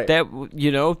 right. That,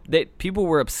 you know, that people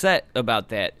were upset about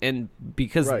that, and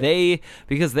because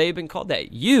they've been called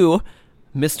that. You,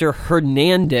 Mr.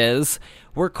 Hernandez,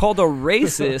 were called a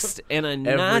racist and a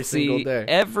Nazi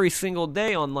every single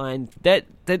day online. That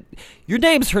your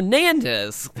name's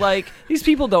Hernandez. Like, these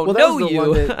people don't know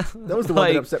you. That was the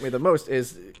one that upset me the most,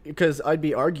 is because I'd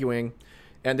be arguing.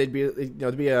 And there'd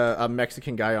be a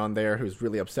Mexican guy on there who's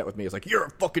really upset with me. He's like, "You're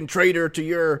a fucking traitor to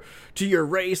your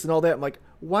race and all that." I'm like,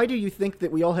 why do you think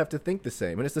that we all have to think the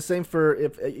same? And it's the same for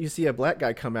if you see a black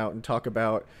guy come out and talk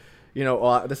about, you know,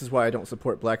 oh, this is why I don't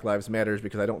support Black Lives Matters,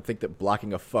 because I don't think that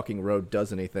blocking a fucking road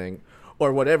does anything,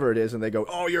 or whatever it is. And they go,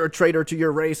 "Oh, you're a traitor to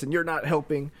your race and you're not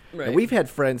helping." Right. And we've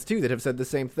had friends too that have said the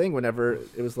same thing whenever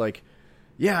it was like,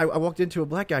 "Yeah, I walked into a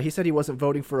black guy. He said he wasn't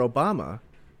voting for Obama."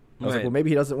 I was like, well, maybe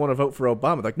he doesn't want to vote for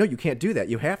Obama. They're like, no, you can't do that.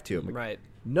 You have to. I'm like, right.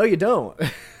 No, you don't.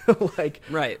 Like,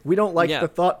 right. We don't like the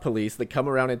thought police that come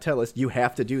around and tell us you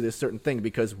have to do this certain thing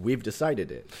because we've decided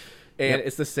it. And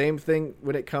it's the same thing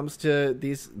when it comes to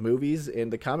these movies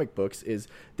and the comic books. Is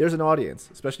there's an audience,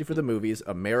 especially for the movies,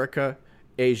 America,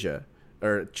 Asia,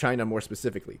 or China more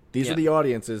specifically. These are the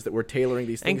audiences that we're tailoring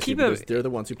these things to, because they're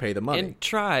the ones who pay the money. And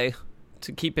try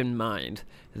to keep in mind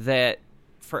that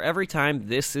for every time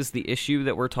this is the issue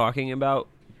that we're talking about,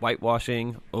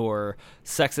 whitewashing or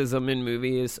sexism in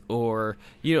movies, or,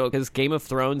 you know, because Game of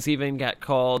Thrones even got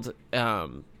called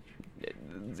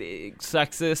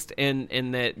sexist,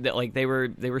 and that like they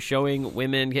were showing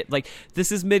women get, like,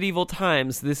 this is medieval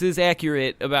times, this is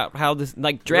accurate about how this,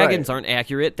 like, dragons aren't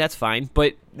accurate, that's fine,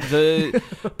 but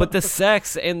the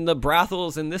sex and the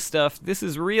brothels and this stuff, this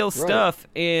is real stuff.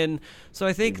 And so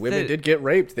I think women did get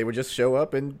raped. They would just show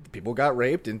up and people got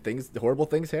raped and horrible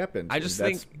things happened. I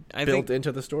think built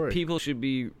into the story. People should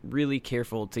be really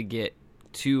careful to get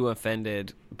too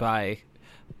offended by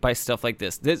stuff like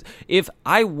this.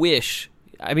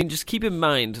 Just keep in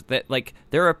mind that, like,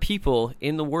 there are people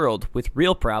in the world with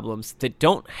real problems that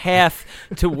don't have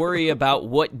to worry about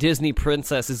what Disney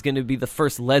princess is going to be the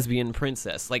first lesbian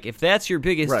princess. Like, if that's your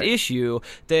biggest issue,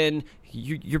 then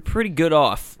you're pretty good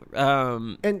off.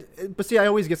 But see, I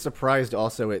always get surprised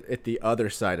also at the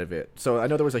other side of it. So I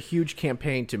know there was a huge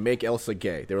campaign to make Elsa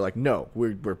gay. They were like, no,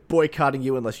 we're boycotting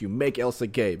you unless you make Elsa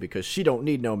gay because she don't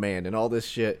need no man and all this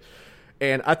shit.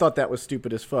 And I thought that was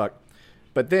stupid as fuck.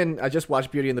 But then I just watched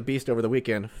Beauty and the Beast over the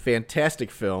weekend. Fantastic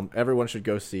film. Everyone should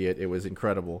go see it. It was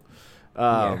incredible.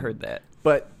 I heard that.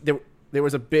 But there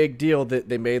was a big deal that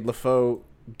they made LaFoe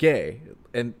gay.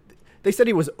 And they said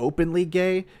he was openly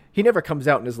gay. He never comes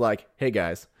out and is like, hey,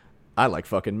 guys, I like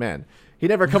fucking men. He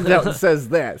never comes out and says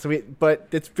that. But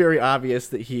it's very obvious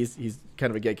that he's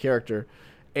kind of a gay character.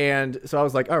 And so I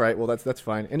was like, all right, well, that's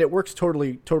fine. And it works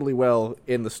totally well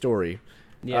in the story.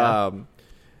 Yeah.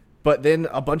 But then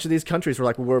a bunch of these countries were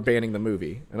like, well, we're banning the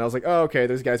movie. And I was like, oh, okay,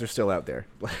 those guys are still out there.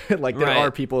 Like, there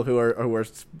are people who are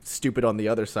stupid on the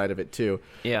other side of it, too.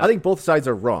 Yeah. I think both sides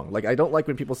are wrong. Like, I don't like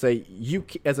when people say, you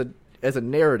as a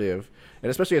narrative,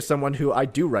 and especially as someone who, I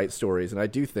do write stories and I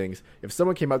do things, if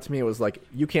someone came up to me and was like,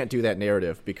 you can't do that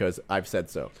narrative because I've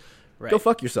said so. Right. Go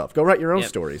fuck yourself. Go write your own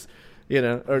stories. You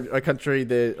know, or a country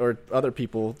or other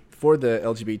people for the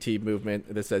LGBT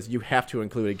movement that says you have to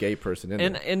include a gay person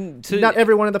in there. And not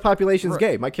everyone in the population is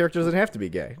gay. My character doesn't have to be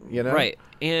gay, you know? Right.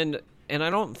 And I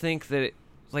don't think that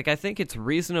I think it's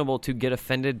reasonable to get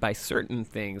offended by certain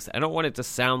things. I don't want it to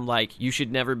sound like you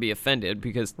should never be offended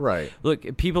because,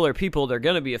 look, people are people. They're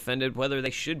going to be offended whether they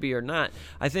should be or not.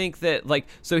 I think that, like,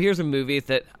 so here's a movie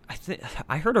that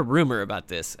I heard a rumor about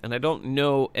this, and I don't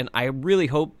know, and I really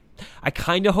hope, I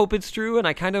kind of hope it's true, and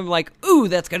I kind of like, ooh,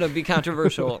 that's going to be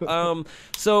controversial.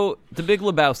 So, The Big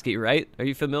Lebowski, right? Are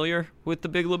you familiar with The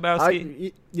Big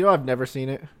Lebowski? I've never seen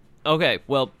it. Okay,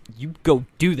 well, you go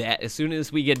do that as soon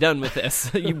as we get done with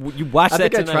this. you watch that tonight. I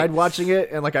think I tried watching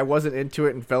it, and, like, I wasn't into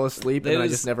it and fell asleep, and I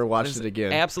just never watched it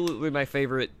again. Absolutely my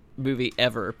favorite movie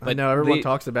ever. But I know, everyone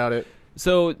talks about it.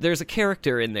 So, there's a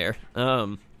character in there,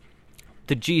 the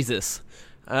Jesus.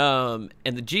 And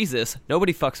the Jesus,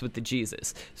 nobody fucks with the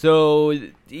Jesus. So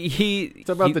It's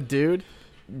about the dude?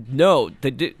 No,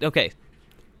 the dude. Okay,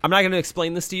 I'm not going to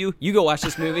explain this to you. You go watch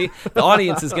this movie. The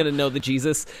audience is going to know the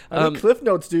Jesus. I mean, Cliff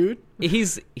Notes, dude.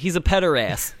 He's a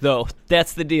pederast, though.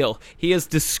 That's the deal. He is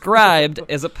described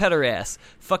as a pederast.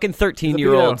 Fucking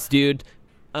 13-year-olds, dude.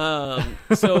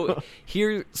 So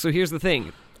here's the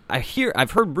thing.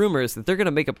 I've heard rumors that they're going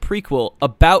to make a prequel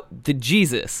about the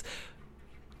Jesus.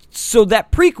 So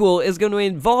that prequel is going to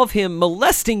involve him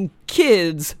molesting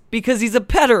kids because he's a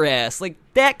pederast. Like,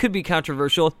 that could be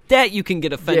controversial. That you can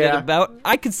get offended about.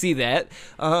 I could see that.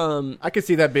 I could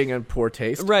see that being in poor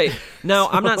taste. Right. Now,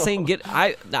 I'm not saying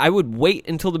I would wait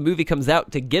until the movie comes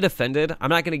out to get offended. I'm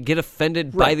not going to get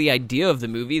offended by the idea of the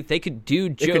movie. They could do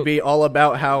jokes. It could be all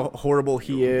about how horrible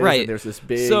he is. Right. And there's this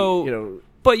big,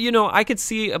 But I could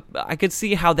see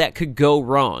how that could go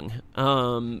wrong.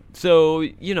 I'm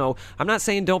not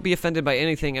saying don't be offended by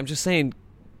anything. I'm just saying,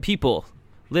 people,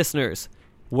 listeners,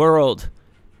 world,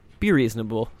 be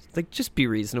reasonable. Like, just be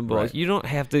reasonable. Right. You don't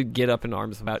have to get up in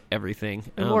arms about everything.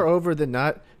 And moreover than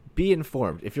not, be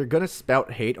informed. If you're gonna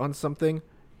spout hate on something,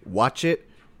 watch it,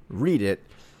 read it,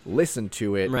 listen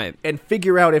to it, right, and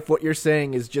figure out if what you're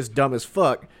saying is just dumb as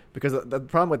fuck. Because the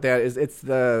problem with that is it's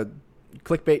the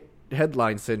clickbait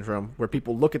headline syndrome, where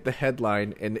people look at the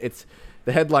headline and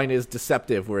the headline is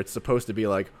deceptive, where it's supposed to be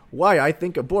like, why I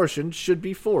think abortion should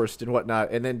be forced and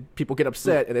whatnot, and then people get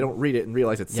upset and they don't read it and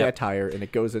realize it's satire, and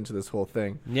it goes into this whole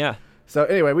thing. Yeah. So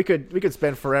anyway, we could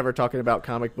spend forever talking about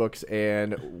comic books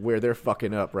and where they're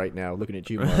fucking up right now. Looking at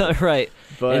you, Mark. Right.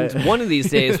 But and one of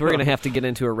these days we're gonna have to get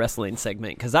into a wrestling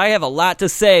segment because I have a lot to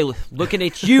say. Looking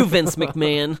at you, Vince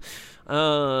McMahon.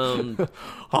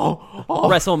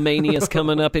 WrestleMania's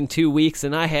coming up in 2 weeks,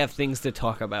 and I have things to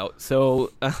talk about.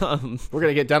 So we're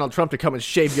gonna get Donald Trump to come and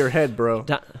shave your head, bro.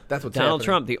 That's what's Donald happening.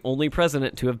 Trump, the only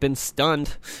president to have been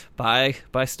stunned by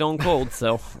Stone Cold.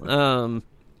 So,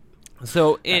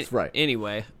 that's right.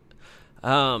 Anyway,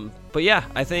 but yeah,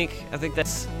 I think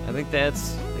that's a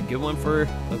good one for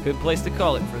a good place to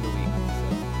call it for the week.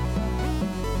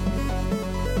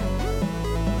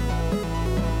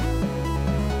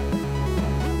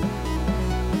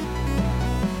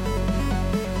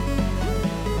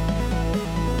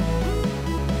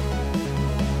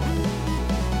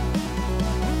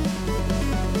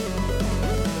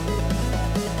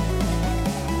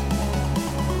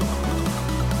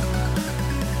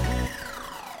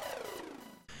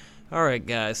 All right,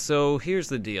 guys, so here's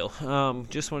the deal.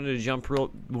 Just wanted to jump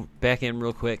back in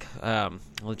real quick,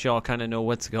 let y'all kind of know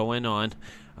what's going on.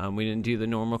 We didn't do the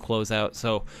normal closeout.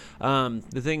 So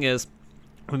the thing is,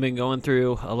 we've been going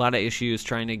through a lot of issues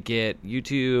trying to get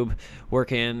YouTube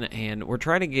working, and we're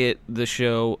trying to get the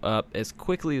show up as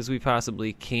quickly as we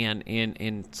possibly can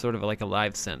in sort of like a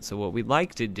live sense. So what we'd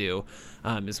like to do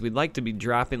is we'd like to be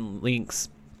dropping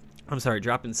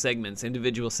segments,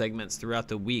 individual segments throughout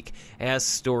the week as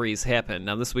stories happen.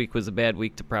 Now, this week was a bad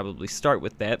week to probably start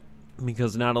with that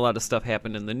because not a lot of stuff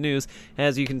happened in the news,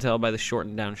 as you can tell by the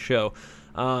shortened down show.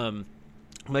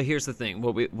 But here's the thing.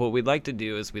 What we'd like to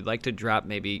do is we'd like to drop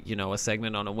maybe, a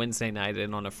segment on a Wednesday night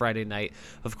and on a Friday night.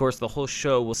 Of course, the whole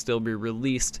show will still be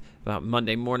released about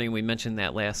Monday morning. We mentioned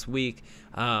that last week.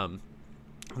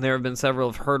 There have been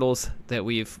several hurdles that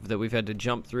we've had to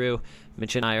jump through.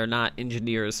 Mitch and I are not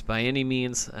engineers by any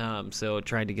means, so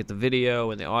trying to get the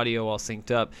video and the audio all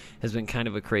synced up has been kind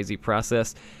of a crazy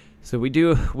process. So we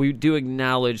do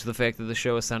acknowledge the fact that the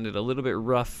show has sounded a little bit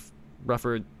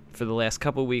rougher for the last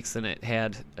couple weeks than it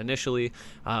had initially.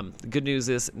 The good news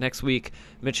is next week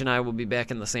Mitch and I will be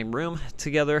back in the same room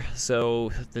together,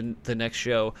 so the next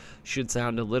show should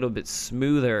sound a little bit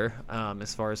smoother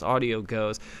as far as audio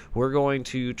goes. We're going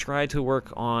to try to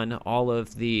work on all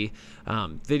of the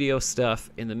video stuff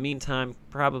in the meantime,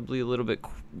 probably a little bit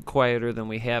quieter than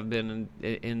we have been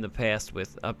in the past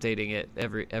with updating it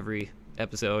every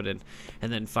episode and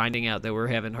then finding out that we're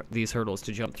having these hurdles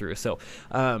to jump through. So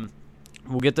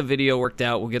we'll get the video worked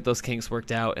out. We'll get those kinks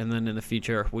worked out, and then in the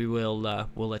future, we'll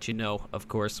let you know, of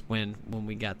course, when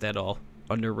we got that all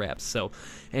under wraps. So,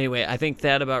 anyway, I think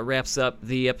that about wraps up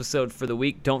the episode for the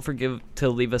week. Don't forget to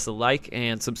leave us a like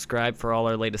and subscribe for all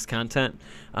our latest content.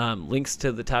 Links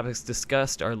to the topics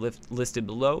discussed are listed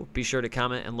below. Be sure to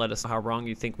comment and let us know how wrong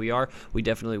you think we are. We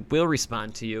definitely will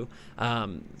respond to you.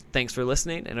 Thanks for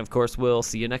listening, and of course, we'll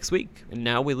see you next week. And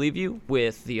now we leave you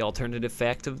with the alternative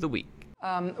fact of the week.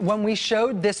 When we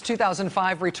showed this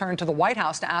 2005 return to the White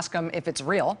House to ask them if it's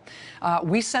real,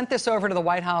 we sent this over to the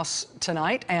White House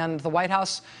tonight, and the White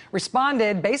House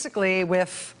responded basically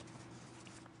with,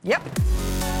 yep.